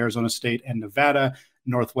winner of Arizona State and Nevada.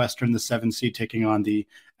 Northwestern, the 7 seed, taking on the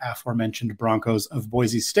aforementioned Broncos of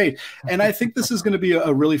Boise State. And I think this is going to be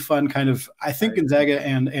a really fun kind of, I think Gonzaga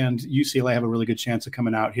and UCLA have a really good chance of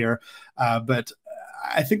coming out here. But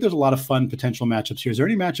I think there's a lot of fun potential matchups here. Is there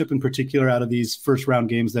any matchup in particular out of these first round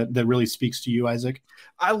games that really speaks to you, Isaac?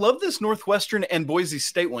 I love this Northwestern and Boise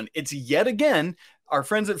State one. It's yet again our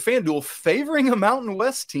friends at FanDuel favoring a Mountain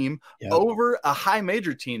West team over a high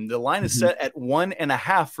major team. The line is set at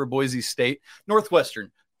 1.5 for Boise State. Northwestern,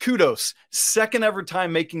 kudos. Second ever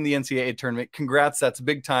time making the NCAA tournament. Congrats. That's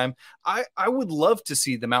big time. I would love to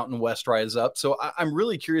see the Mountain West rise up. So I'm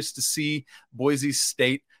really curious to see Boise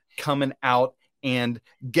State coming out and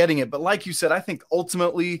getting it. But like you said, I think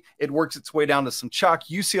ultimately it works its way down to some chalk,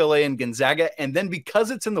 UCLA and Gonzaga. And then because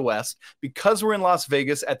it's in the West, because we're in Las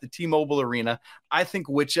Vegas at the T-Mobile Arena, I think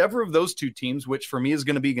whichever of those 2 teams, which for me is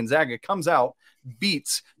going to be Gonzaga, comes out,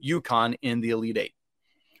 beats UConn in the Elite 8.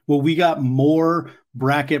 Well, we got more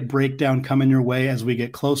bracket breakdown coming your way as we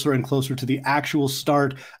get closer and closer to the actual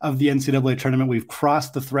start of the NCAA tournament. We've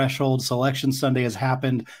crossed the threshold. Selection Sunday has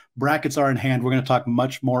happened. Brackets are in hand. We're going to talk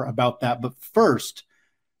much more about that. But first,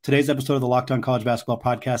 today's episode of the Locked On College Basketball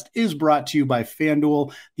Podcast is brought to you by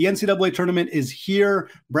FanDuel. The NCAA tournament is here.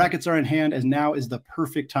 Brackets are in hand, and now is the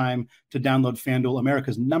perfect time to download FanDuel,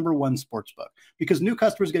 America's #1 sportsbook, because new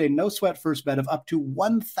customers get a no-sweat first bet of up to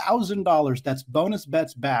 $1,000. That's bonus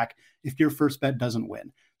bets back if your first bet doesn't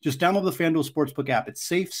win. Just download the FanDuel Sportsbook app. It's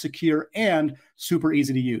safe, secure, and super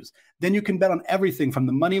easy to use. Then you can bet on everything from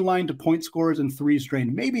the money line to point scores and threes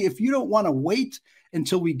drained. Maybe if you don't want to wait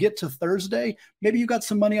until we get to Thursday, maybe you got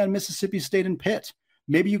some money on Mississippi State and Pitt.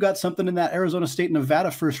 Maybe you got something in that Arizona State Nevada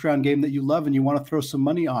first round game that you love and you want to throw some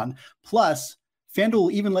money on. Plus, FanDuel will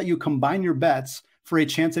even let you combine your bets for a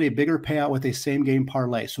chance at a bigger payout with a same game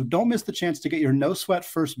parlay. So don't miss the chance to get your no sweat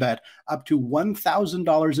first bet up to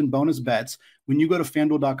 $1,000 in bonus bets when you go to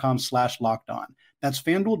FanDuel.com/lockedon. That's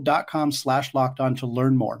FanDuel.com/lockedon to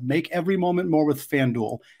learn more. Make every moment more with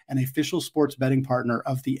FanDuel, an official sports betting partner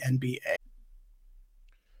of the NBA.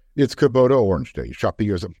 It's Kubota Orange Day. Shop the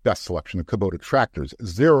year's best selection of Kubota tractors,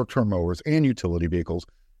 zero-turn mowers, and utility vehicles,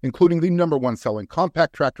 including the #1 selling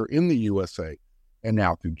compact tractor in the USA. And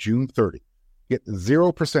now through June 30, Get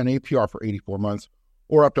 0% APR for 84 months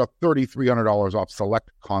or up to $3,300 off select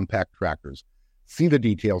compact tractors. See the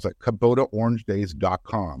details at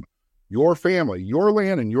KubotaOrangeDays.com. Your family, your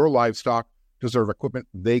land, and your livestock deserve equipment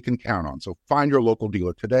they can count on. So find your local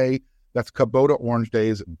dealer today. That's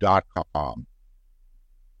KubotaOrangeDays.com.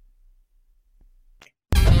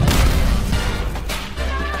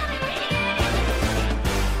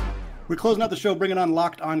 We're closing out the show, bringing on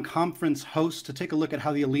Locked On Conference hosts to take a look at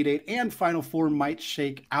how the Elite Eight and Final Four might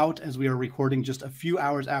shake out as we are recording just a few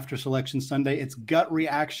hours after Selection Sunday. It's gut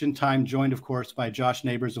reaction time, joined, of course, by Josh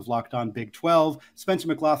Neighbors of Locked On Big 12, Spencer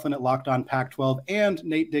McLaughlin at Locked On Pac-12, and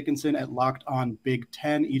Nate Dickinson at Locked On Big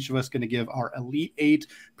 10. Each of us going to give our Elite Eight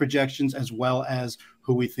projections as well as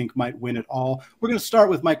who we think might win it all. We're going to start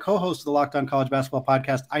with my co-host of the Locked On College Basketball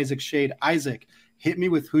Podcast, Isaac Shade. Isaac, hit me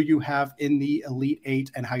with who you have in the Elite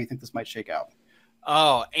Eight and how you think this might shake out.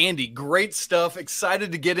 Oh, Andy, great stuff.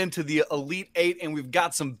 Excited to get into the Elite Eight, and we've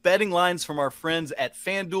got some betting lines from our friends at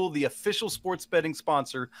FanDuel, the official sports betting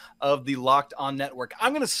sponsor of the Locked On Network.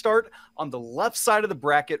 I'm going to start on the left side of the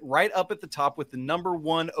bracket, right up at the top with the number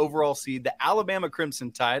 1 overall seed, the Alabama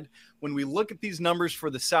Crimson Tide. When we look at these numbers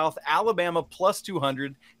for the South, Alabama plus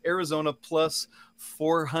 200, Arizona plus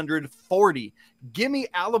 440. Give me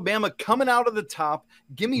Alabama coming out of the top.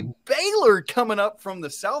 Give me Baylor coming up from the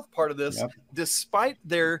South part of this, despite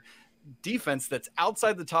their defense that's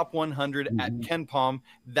outside the top 100 at Ken Palm.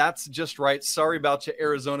 That's just right. Sorry about you,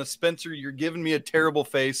 Arizona. Spencer, you're giving me a terrible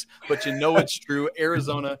face, but you know it's true.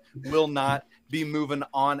 Arizona will not be moving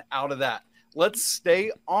on out of that. Let's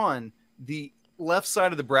stay on the left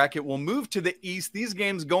side of the bracket. We'll move to the east. These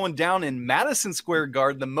games going down in Madison Square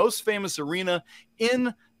Garden, the most famous arena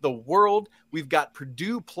in the world. We've got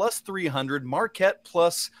Purdue plus 300, Marquette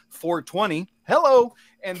plus 420. Hello.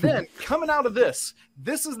 And then coming out of this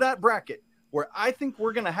is that bracket where I think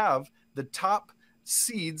we're going to have the top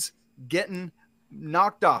seeds getting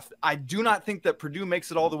knocked off. I do not think that Purdue makes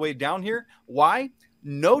it all the way down here. Why?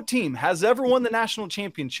 No team has ever won the national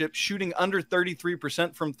championship shooting under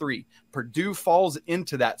 33% from three. Purdue falls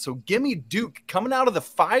into that. So give me Duke coming out of the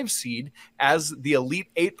 5 seed as the Elite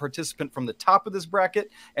 8 participant from the top of this bracket,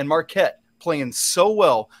 and Marquette playing so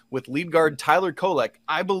well with lead guard Tyler Kolek.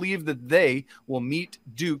 I believe that they will meet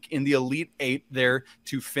Duke in the Elite 8 there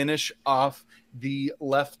to finish off the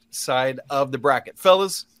left side of the bracket.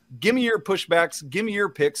 Fellas, give me your pushbacks. Give me your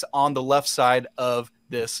picks on the left side of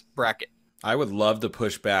this bracket. I would love to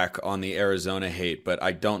push back on the Arizona hate, but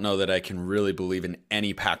I don't know that I can really believe in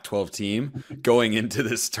any Pac-12 team going into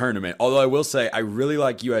this tournament. Although I will say I really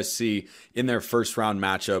like USC in their first round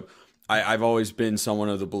matchup. I've always been someone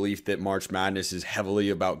of the belief that March Madness is heavily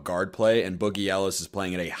about guard play, and Boogie Ellis is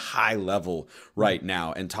playing at a high level right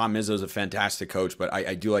now. And Tom Izzo is a fantastic coach, but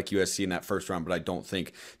I do like USC in that first round, but I don't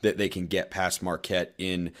think that they can get past Marquette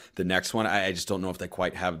in the next one. I just don't know if they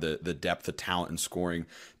quite have the depth of talent and scoring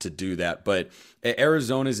to do that. But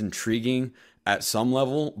Arizona is intriguing at some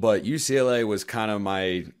level, but UCLA was kind of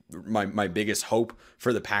my biggest hope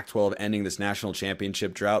for the Pac-12 ending this national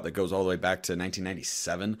championship drought that goes all the way back to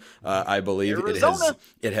 1997. I believe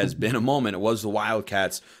it has been a moment. It was the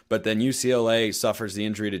Wildcats, but then UCLA suffers the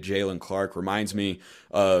injury to Jalen Clark. Reminds me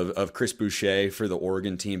of Chris Boucher for the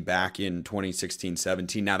Oregon team back in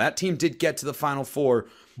 2016-17. Now that team did get to the Final Four,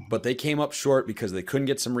 but they came up short because they couldn't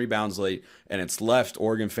get some rebounds late, and it's left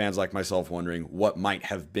Oregon fans like myself wondering what might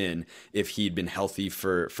have been if he'd been healthy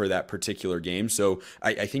for that particular game. So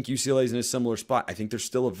I think UCLA is in a similar spot. I think they're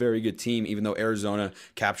still a very good team, even though Arizona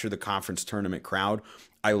captured the conference tournament crowd.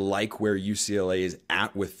 I like where UCLA is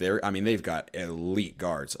at with they've got elite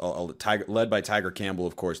guards, led by Tiger Campbell,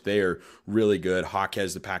 of course. They are really good. Hawk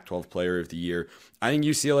has the Pac-12 Player of the Year. I think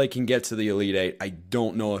UCLA can get to the Elite 8. I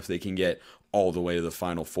don't know if they can get all the way to the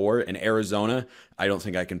Final Four. And Arizona, I don't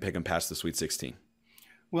think I can pick them past the Sweet 16.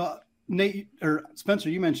 Well, Nate or Spencer,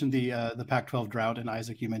 you mentioned the Pac-12 drought, and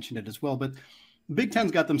Isaac, you mentioned it as well. But the Big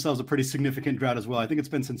Ten's got themselves a pretty significant drought as well. I think it's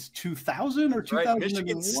been since 2000 or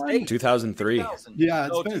 2001. 2003. Yeah,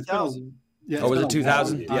 it's been 2000. Was it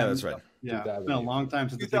 2000? Yeah, that's right. Yeah, it's been a long time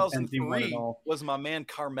since the Big Ten team won it all. Was my man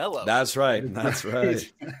Carmelo. That's right. That's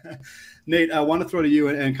right. Nate, I want to throw to you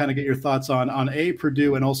and kind of get your thoughts on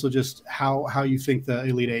Purdue, and also just how you think the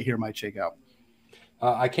Elite Eight here might shake out.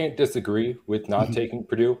 I can't disagree with not taking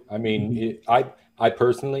Purdue. I mean, I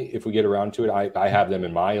personally, if we get around to it, I have them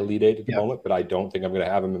in my Elite Eight at the moment, but I don't think I'm going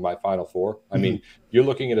to have them in my Final Four. I mean, you're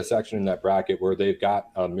looking at a section in that bracket where they've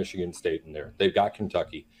got Michigan State in there. They've got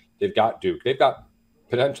Kentucky. They've got Duke. They've got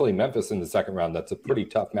potentially Memphis in the second round. That's a pretty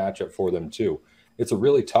tough matchup for them, too. It's a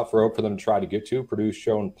really tough road for them to try to get to. Purdue's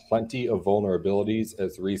shown plenty of vulnerabilities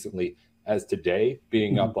as recently as today,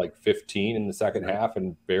 being up like 15 in the second half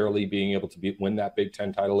and barely being able to win that Big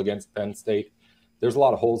Ten title against Penn State. There's a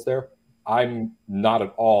lot of holes there. I'm not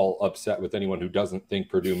at all upset with anyone who doesn't think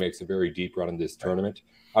Purdue makes a very deep run in this tournament.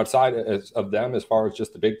 Outside of them, as far as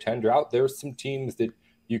just the Big Ten drought, there's some teams that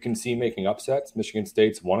you can see making upsets. Michigan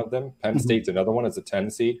State's one of them. Penn State's another one as a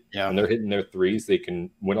 10 seed. Yeah. When they're hitting their threes, they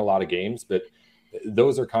can win a lot of games. But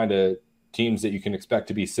those are kind of teams that you can expect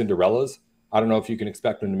to be Cinderellas. I don't know if you can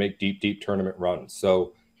expect them to make deep tournament runs.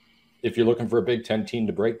 So if you're looking for a Big Ten team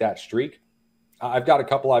to break that streak, I've got a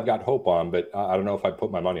couple I've got hope on, but I don't know if I'd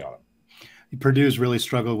put my money on them. Purdue's really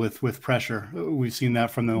struggled with pressure. We've seen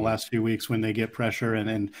that from the last few weeks when they get pressure.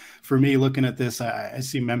 And for me, looking at this, I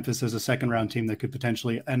see Memphis as a second-round team that could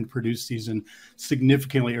potentially end Purdue's season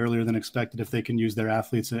significantly earlier than expected if they can use their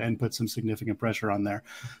athletes and put some significant pressure on there.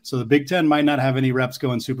 So the Big Ten might not have any reps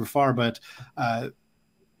going super far, but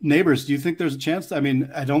Neighbors, do you think there's a chance? I mean,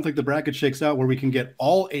 I don't think the bracket shakes out where we can get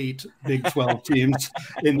all 8 Big 12 teams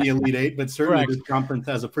in the Elite 8, but certainly this conference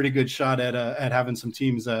has a pretty good shot at having some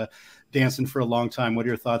teams dancing for a long time. What are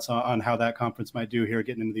your thoughts on how that conference might do here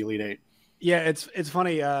getting into the Elite 8? Yeah, it's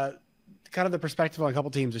funny. Kind of the perspective on a couple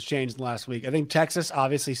teams has changed in the last week. I think Texas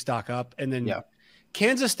obviously stock up, and then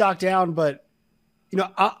Kansas stock down. But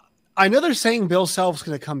I know they're saying Bill Self's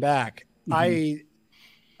going to come back.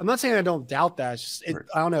 I'm not saying I don't doubt that. It's just,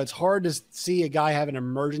 I don't know. It's hard to see a guy have an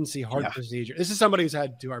emergency heart procedure. This is somebody who's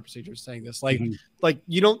had 2 heart procedures saying this. Like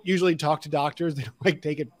you don't usually talk to doctors. They don't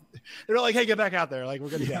take it. They're not like, hey, get back out there. Like, we're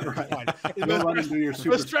going to get fine.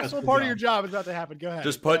 The stressful part of your job is about to happen. Go ahead.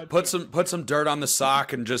 Just put some dirt on the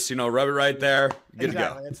sock and just, rub it right there. Good to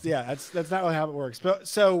go. That's not really how it works. But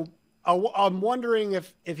so I'm wondering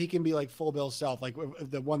if he can be like full Bill Self, like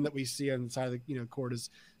the one that we see on the side of the court is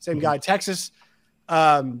same guy. Texas.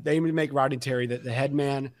 They aim to make Rodney Terry the head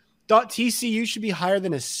man. Thought TCU should be higher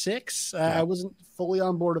than a 6. I wasn't fully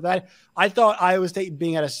on board with that. I thought Iowa State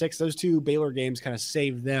being at a 6, those 2 Baylor games kind of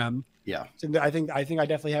saved them. Yeah. So I think I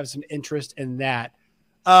definitely have some interest in that.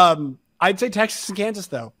 I'd say Texas and Kansas,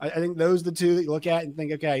 though. I think those are the 2 that you look at and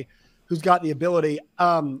think, okay, who's got the ability?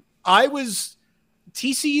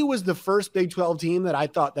 TCU was the first Big 12 team that I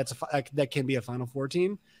thought that can be a Final Four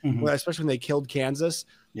team, especially when they killed Kansas.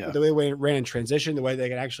 Yeah. The way they ran in transition, the way they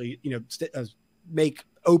could actually, make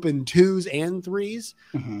open 2s and 3s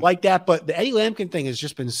like that. But the Eddie Lampkin thing has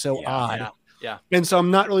just been so odd. Yeah. And so I'm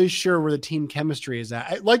not really sure where the team chemistry is at.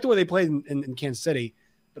 I like the way they played in Kansas City,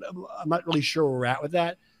 but I'm not really sure where we're at with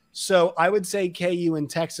that. So I would say KU and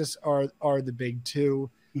Texas are the big 2.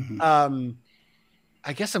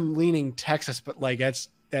 I guess I'm leaning Texas, but like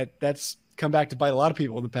that's come back to bite a lot of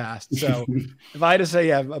people in the past. So if I had to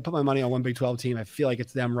say, I put my money on one Big 12 team, I feel like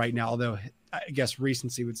it's them right now. Although I guess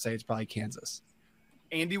recency would say it's probably Kansas.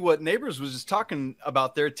 Andy, what Neighbors was just talking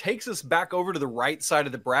about there takes us back over to the right side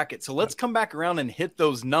of the bracket. So let's come back around and hit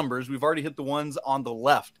those numbers. We've already hit the ones on the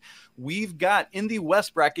left. We've got in the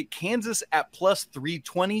West bracket, Kansas at plus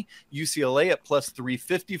 320, UCLA at plus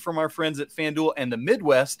 350 from our friends at FanDuel, and the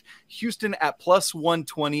Midwest, Houston at plus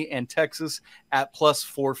 120 and Texas at plus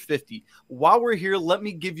 450. While we're here, let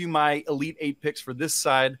me give you my Elite 8 picks for this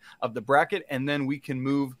side of the bracket, and then we can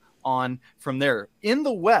move on from there. In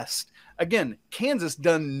the West, again, Kansas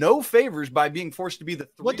done no favors by being forced to be the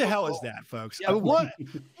 3. What the hell is that, folks? Yeah. I mean,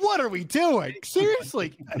 what are we doing?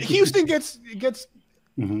 Seriously, Houston gets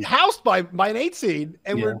housed by an 8 seed,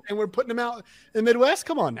 and we're putting them out in the Midwest.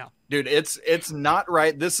 Come on now, dude. It's not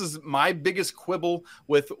right. This is my biggest quibble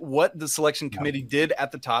with what the selection committee did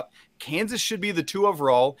at the top. Kansas should be the 2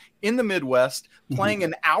 overall in the Midwest, playing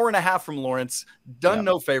an hour and a half from Lawrence. Done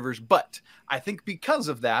no favors, but I think because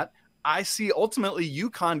of that, I see ultimately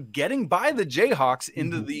UConn getting by the Jayhawks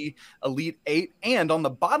into the Elite 8. And on the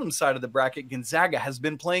bottom side of the bracket, Gonzaga has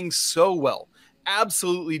been playing so well.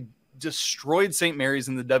 Absolutely destroyed St. Mary's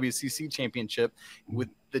in the WCC championship with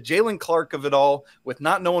the Jalen Clark of it all, with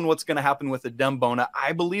not knowing what's going to happen with the Dembona.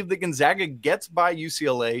 I believe that Gonzaga gets by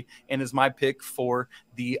UCLA and is my pick for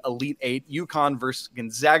the Elite 8, UConn versus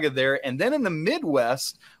Gonzaga there. And then in the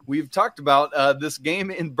Midwest, we've talked about this game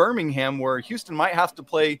in Birmingham where Houston might have to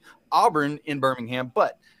play Auburn in Birmingham,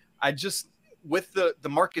 but I just, with the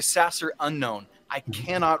Marcus Sasser unknown, I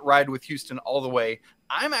cannot ride with Houston all the way.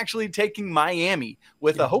 I'm actually taking Miami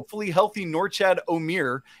with a hopefully healthy Norchad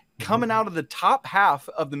Omier coming out of the top half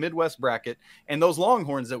of the Midwest bracket. And those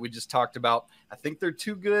Longhorns that we just talked about, I think they're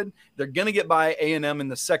too good. They're going to get by A&M in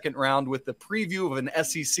the second round with the preview of an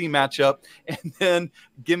SEC matchup. And then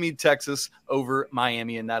give me Texas over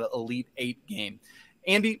Miami in that Elite 8 game.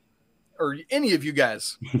 Andy, or any of you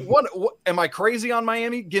guys, what am I crazy on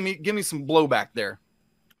Miami? Give me some blowback there.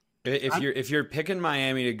 If you're picking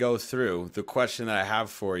Miami to go through, the question that I have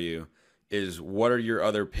for you is, what are your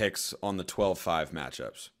other picks on the 12-5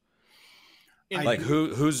 matchups? Like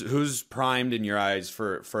who's primed in your eyes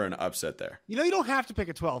for an upset there? You don't have to pick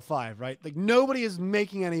a 12-5, right? Like nobody is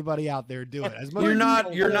making anybody out there do it. You're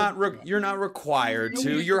not required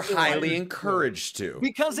to. You're highly encouraged to.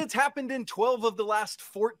 Because it's happened in 12 of the last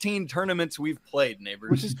 14 tournaments we've played,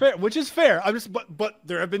 neighbors. Which is fair. But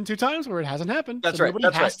there have been 2 times where it hasn't happened. That's right.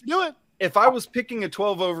 Nobody has to do it. If I was picking a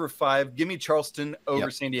 12/5, give me Charleston over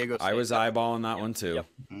San Diego State. I was eyeballing that one too. Yep.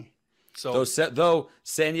 Mm-hmm. Though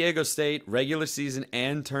San Diego State, regular season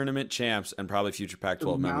and tournament champs, and probably future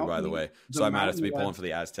Pac-12 member, by the way. So I might have to be pulling for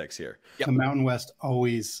the Aztecs here. Yep. The Mountain West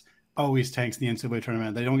always tanks the NCAA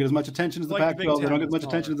tournament. They don't get as much attention as the Pac-12. They don't get as much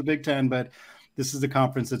attention as the Big Ten, but this is the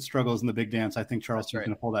conference that struggles in the big dance. I think Charleston's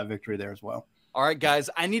going to pull that victory there as well. All right, guys,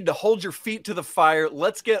 I need to hold your feet to the fire.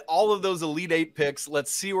 Let's get all of those Elite Eight picks.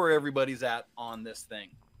 Let's see where everybody's at on this thing.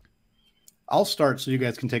 I'll start so you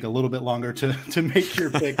guys can take a little bit longer to make your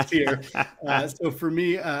picks here. So for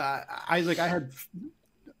me, Isaac, I had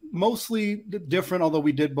mostly different, although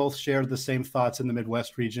we did both share the same thoughts in the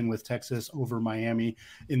Midwest region with Texas over Miami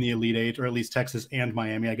in the Elite Eight, or at least Texas and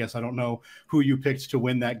Miami. I guess I don't know who you picked to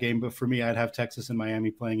win that game, but for me, I'd have Texas and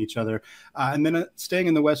Miami playing each other. And then staying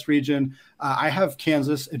in the West region, I have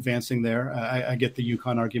Kansas advancing there. I get the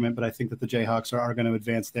UConn argument, but I think that the Jayhawks are going to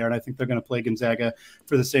advance there, and I think they're going to play Gonzaga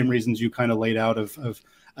for the same reasons you kind of laid out of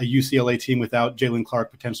a UCLA team without Jalen Clark,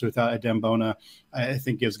 potentially without Adem Bona, I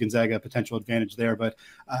think gives Gonzaga a potential advantage there. But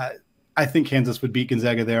I think Kansas would beat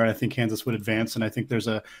Gonzaga there. I think Kansas would advance, and I think there's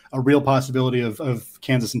a real possibility of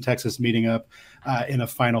Kansas and Texas meeting up in a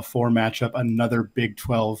Final Four matchup, another Big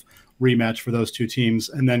 12 rematch for those two teams.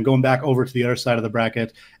 And then going back over to the other side of the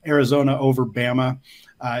bracket, Arizona over Bama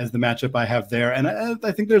is the matchup I have there. And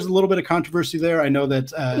I think there's a little bit of controversy there. I know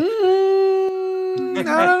that I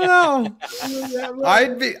don't know.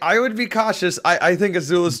 I would be cautious. I think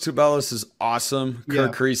Azuolas Tubelis is awesome.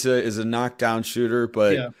 Kirk Kriisa is a knockdown shooter,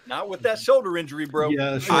 but not with that shoulder injury, bro.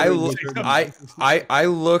 Yeah, I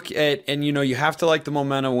look at, and you have to like the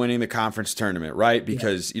momentum winning the conference tournament, right?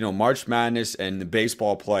 Because March Madness and the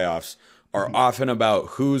baseball playoffs are often about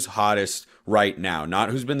who's hottest right now, not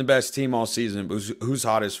who's been the best team all season, but who's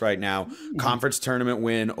hottest right now. Conference tournament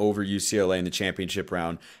win over UCLA in the championship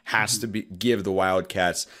round has to give the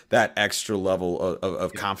Wildcats that extra level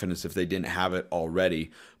of confidence if they didn't have it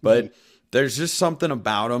already. But there's just something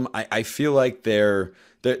about them. I feel like they're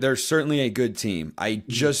certainly a good team. I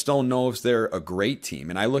just don't know if they're a great team.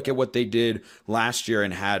 And I look at what they did last year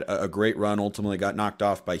and had a great run, ultimately got knocked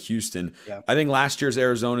off by Houston. Yeah. I think last year's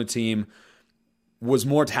Arizona team was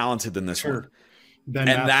more talented than this one. And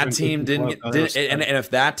that team didn't and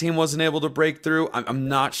if that team wasn't able to break through, I'm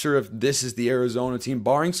not sure if this is the Arizona team,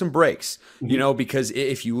 barring some breaks, because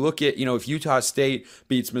if you look at, if Utah State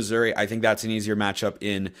beats Missouri, I think that's an easier matchup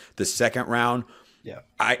in the second round. Yeah,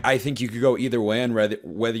 I think you could go either way on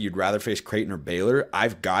whether you'd rather face Creighton or Baylor.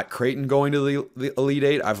 I've got Creighton going to the Elite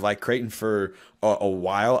Eight. I've liked Creighton for a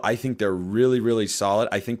while. I think they're really, really solid.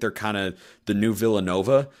 I think they're kind of the new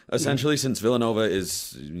Villanova, essentially, since Villanova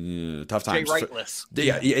is tough times. Jay Wrightless.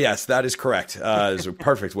 Yes, that is correct. Is a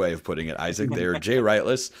perfect way of putting it, Isaac. They're Jay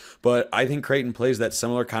Wrightless. But I think Creighton plays that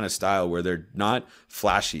similar kind of style where they're not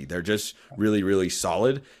flashy. They're just really, really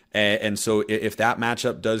solid. And so if that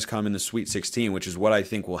matchup does come in the Sweet 16, which is what I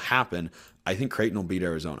think will happen, I think Creighton will beat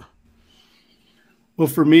Arizona. Well,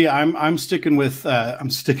 for me, I'm sticking with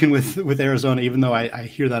Arizona, even though I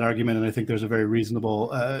hear that argument and I think there's a very reasonable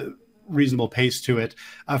pace to it.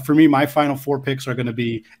 For me, my final four picks are going to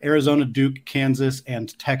be Arizona, Duke, Kansas,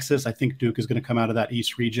 and Texas. I think Duke is going to come out of that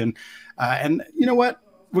East region. And you know what?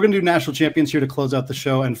 We're going to do national champions here to close out the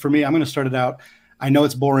show. And for me, I'm going to start it out. I know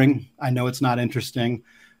it's boring. I know it's not interesting.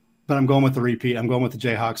 But I'm going with the repeat. I'm going with the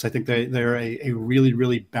Jayhawks. I think they're a really,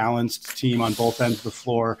 really balanced team on both ends of the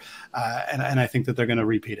floor, and I think that they're going to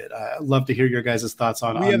repeat it. I'd love to hear your guys' thoughts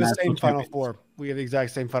on. We have the same Final Four. We have the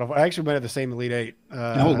exact same Final Four. I actually might have the same Elite Eight.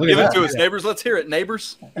 Give it to us, neighbors. Let's hear it,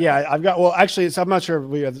 neighbors. Yeah, I've got. Well, actually, I'm not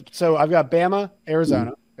sure. So I've got Bama,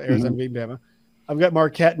 Arizona. Arizona beating Bama. I've got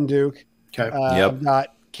Marquette and Duke. Okay. I've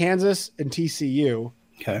got Kansas and TCU.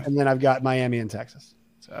 Okay. And then I've got Miami and Texas.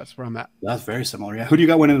 So that's where I'm at. That's very similar. Yeah. Who do you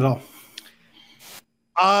got winning it all?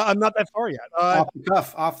 I'm not that far yet.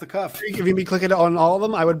 Off the cuff. If you'd be clicking on all of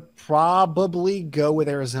them, I would probably go with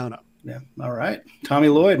Arizona. Yeah. All right. Tommy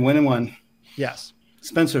Lloyd winning one. Yes.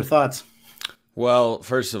 Spencer, thoughts? Well,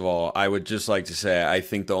 first of all, I would just like to say I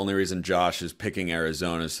think the only reason Josh is picking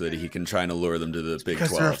Arizona is so that he can try and lure them to the Big 12.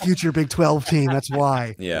 Because they're a future Big 12 team. That's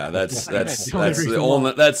why. Yeah, that's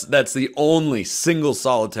the only single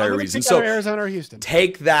solitary reason. So Arizona or Houston.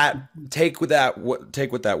 Take what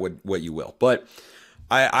you will. But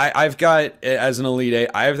I've got, as an Elite Eight,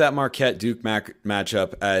 I have that Marquette Duke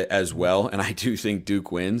matchup as well, and I do think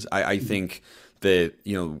Duke wins. I think that,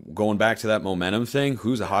 going back to that momentum thing,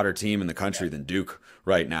 who's a hotter team in the country than Duke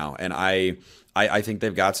right now? And I think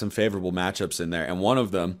they've got some favorable matchups in there. And one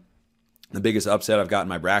of them, the biggest upset I've got in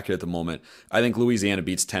my bracket at the moment, I think Louisiana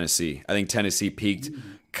beats Tennessee. I think Tennessee peaked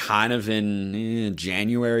kind of in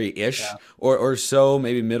January-ish or so,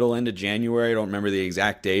 maybe middle end of January. I don't remember the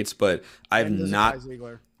exact dates, but losing Kai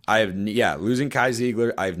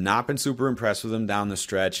Ziegler. I've not been super impressed with him down the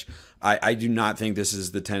stretch. I do not think this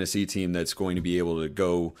is the Tennessee team that's going to be able to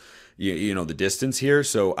go, the distance here.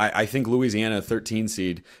 So I think Louisiana, 13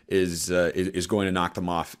 seed, is going to knock them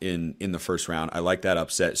off in the first round. I like that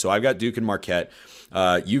upset. So I've got Duke and Marquette,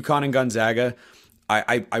 UConn and Gonzaga.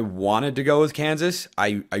 I wanted to go with Kansas.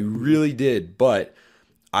 I really did, but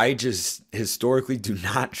I just historically do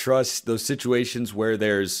not trust those situations where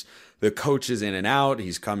there's the coach is in and out,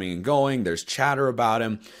 he's coming and going, there's chatter about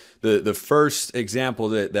him. The first example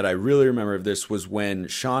that I really remember of this was when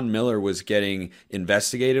Sean Miller was getting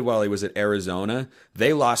investigated while he was at Arizona.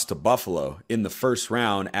 They lost to Buffalo in the first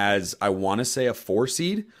round as, I want to say, a 4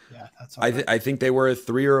 seed. Yeah, that's I think they were a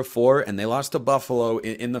 3 or a 4, and they lost to Buffalo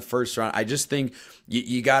in the first round. I just think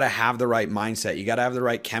you got to have the right mindset. You got to have the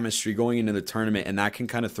right chemistry going into the tournament, and that can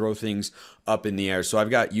kind of throw things up in the air. So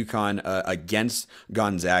I've got UConn against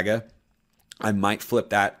Gonzaga. I might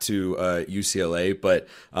flip that to UCLA, but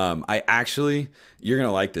you're going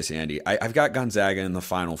to like this, Andy. I've got Gonzaga in the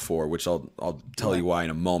Final Four, which I'll tell you why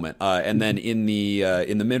in a moment. And then in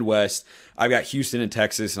the Midwest, I've got Houston and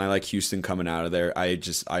Texas, and I like Houston coming out of there.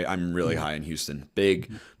 I'm really high in Houston.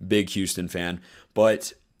 Big Houston fan.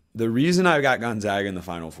 But the reason I've got Gonzaga in the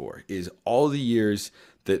Final Four is all the years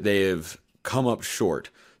that they have come up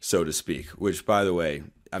short, so to speak, which, by the way,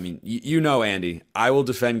 I mean, Andy, I will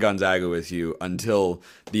defend Gonzaga with you until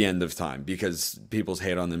the end of time because people's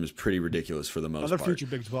hate on them is pretty ridiculous for the most part. Another future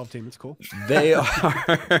Big 12 team. It's cool. They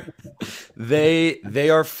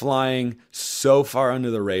are flying so far under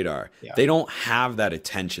the radar. Yeah. They don't have that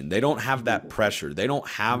attention. They don't have that pressure. They don't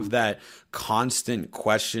have that constant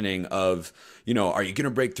questioning of, are you going to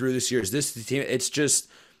break through this year? Is this the team? It's just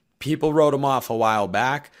people wrote them off a while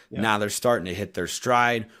back. Yeah. Now they're starting to hit their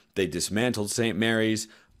stride. They dismantled St. Mary's.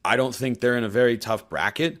 I don't think they're in a very tough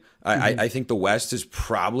bracket. I think the West is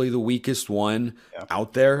probably the weakest one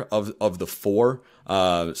out there of the 4.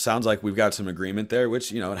 Sounds like we've got some agreement there,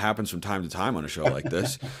 which, it happens from time to time on a show like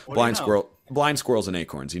this. blind squirrels and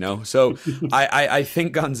acorns, So I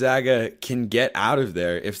think Gonzaga can get out of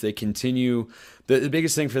there if they continue. The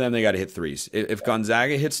biggest thing for them, they got to hit threes. If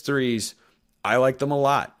Gonzaga hits threes, I like them a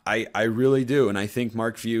lot. I really do. And I think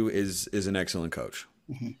Mark Few is an excellent coach.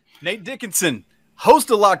 Nate Dickinson,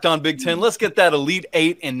 host of Locked On Big Ten. Let's get that Elite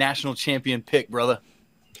Eight and national champion pick, brother.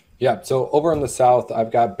 Yeah, so over in the South,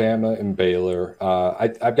 I've got Bama and Baylor.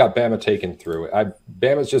 I've got Bama taken through.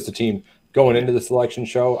 Bama's just a team going into the selection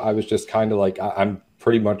show. I was just kind of like, I'm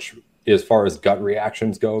pretty much, as far as gut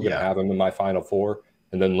reactions go, going to have them in my Final Four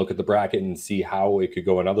and then look at the bracket and see how it could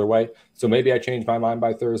go another way. So maybe I change my mind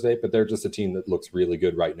by Thursday, but they're just a team that looks really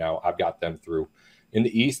good right now. I've got them through. In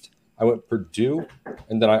the East, I went Purdue,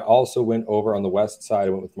 and then I also went over on the West side. I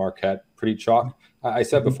went with Marquette, pretty chalk. I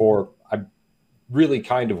said before, I'm really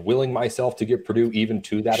kind of willing myself to get Purdue even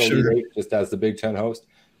to that Elite Eight, just as the Big Ten host.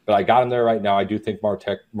 But I got them there right now. I do think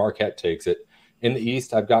Marquette takes it. In the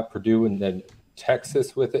East, I've got Purdue and then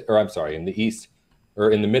Texas with it. Or I'm sorry, in the East, or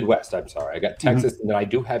in the Midwest, I'm sorry. I got Texas, and then I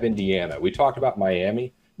do have Indiana. We talked about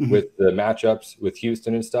Miami with the matchups with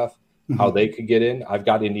Houston and stuff. How they could get in. I've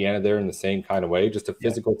got Indiana there in the same kind of way, just a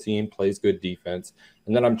physical team, plays good defense.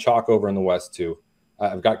 And then I'm chalk over in the West too.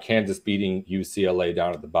 I've got Kansas beating UCLA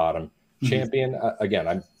down at the bottom. Champion,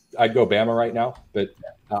 again, I'd go Bama right now, but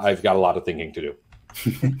I've got a lot of thinking to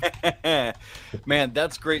do. Man,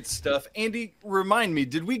 that's great stuff. Andy, remind me,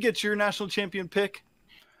 did we get your national champion pick?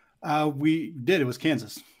 We did. It was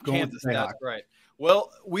Kansas. Kansas, that's right.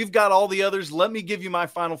 Well, we've got all the others. Let me give you my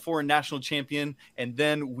Final Four and national champion, and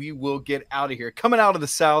then we will get out of here. Coming out of the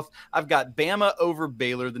South, I've got Bama over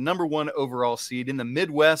Baylor, the number 1 overall seed. In the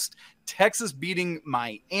Midwest, Texas beating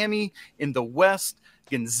Miami. In the West,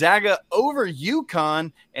 Gonzaga over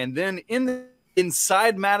UConn. And then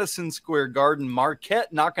inside Madison Square Garden,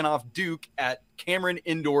 Marquette knocking off Duke at Cameron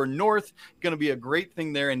Indoor North. Going to be a great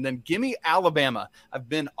thing there. And then give me Alabama. I've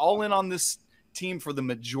been all in on this team for the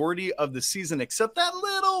majority of the season, except that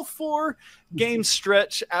little 4-game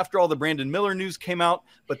stretch after all the Brandon Miller news came out.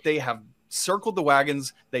 But they have circled the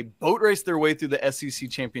wagons. They boat raced their way through the SEC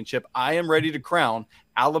championship. I am ready to crown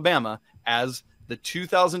Alabama as the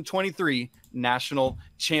 2023 national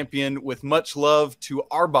champion, with much love to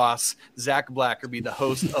our boss, Zach Blackerby, the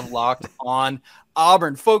host of Locked On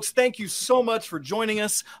Auburn. Folks, thank you so much for joining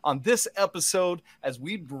us on this episode as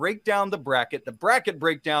we break down the bracket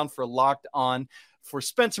breakdown for Locked On. For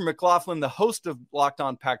Spencer McLaughlin, the host of Locked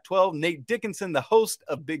On Pac-12, Nate Dickinson, the host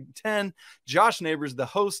of Big Ten, Josh Neighbors, the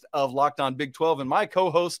host of Locked On Big 12, and my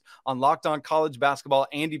co-host on Locked On College Basketball,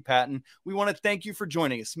 Andy Patton, we want to thank you for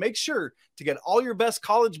joining us. Make sure to get all your best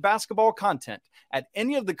college basketball content at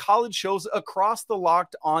any of the college shows across the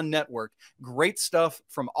Locked On network. Great stuff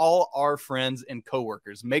from all our friends and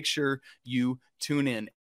coworkers. Make sure you tune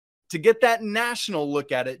in. To get that national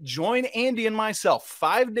look at it, join Andy and myself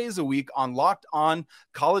 5 days a week on Locked On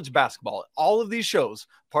College Basketball. All of these shows,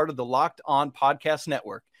 part of the Locked On Podcast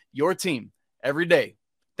Network. Your team, every day.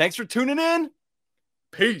 Thanks for tuning in.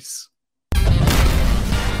 Peace.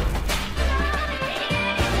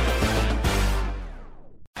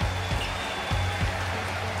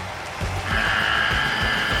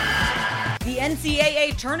 The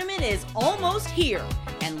NCAA Tournament is almost here,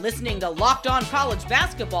 and listening to Locked On College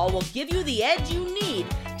Basketball will give you the edge you need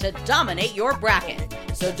to dominate your bracket.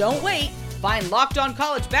 So don't wait. Find Locked On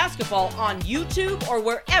College Basketball on YouTube or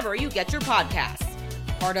wherever you get your podcasts.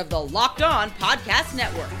 Part of the Locked On Podcast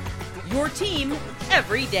Network. Your team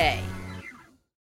every day.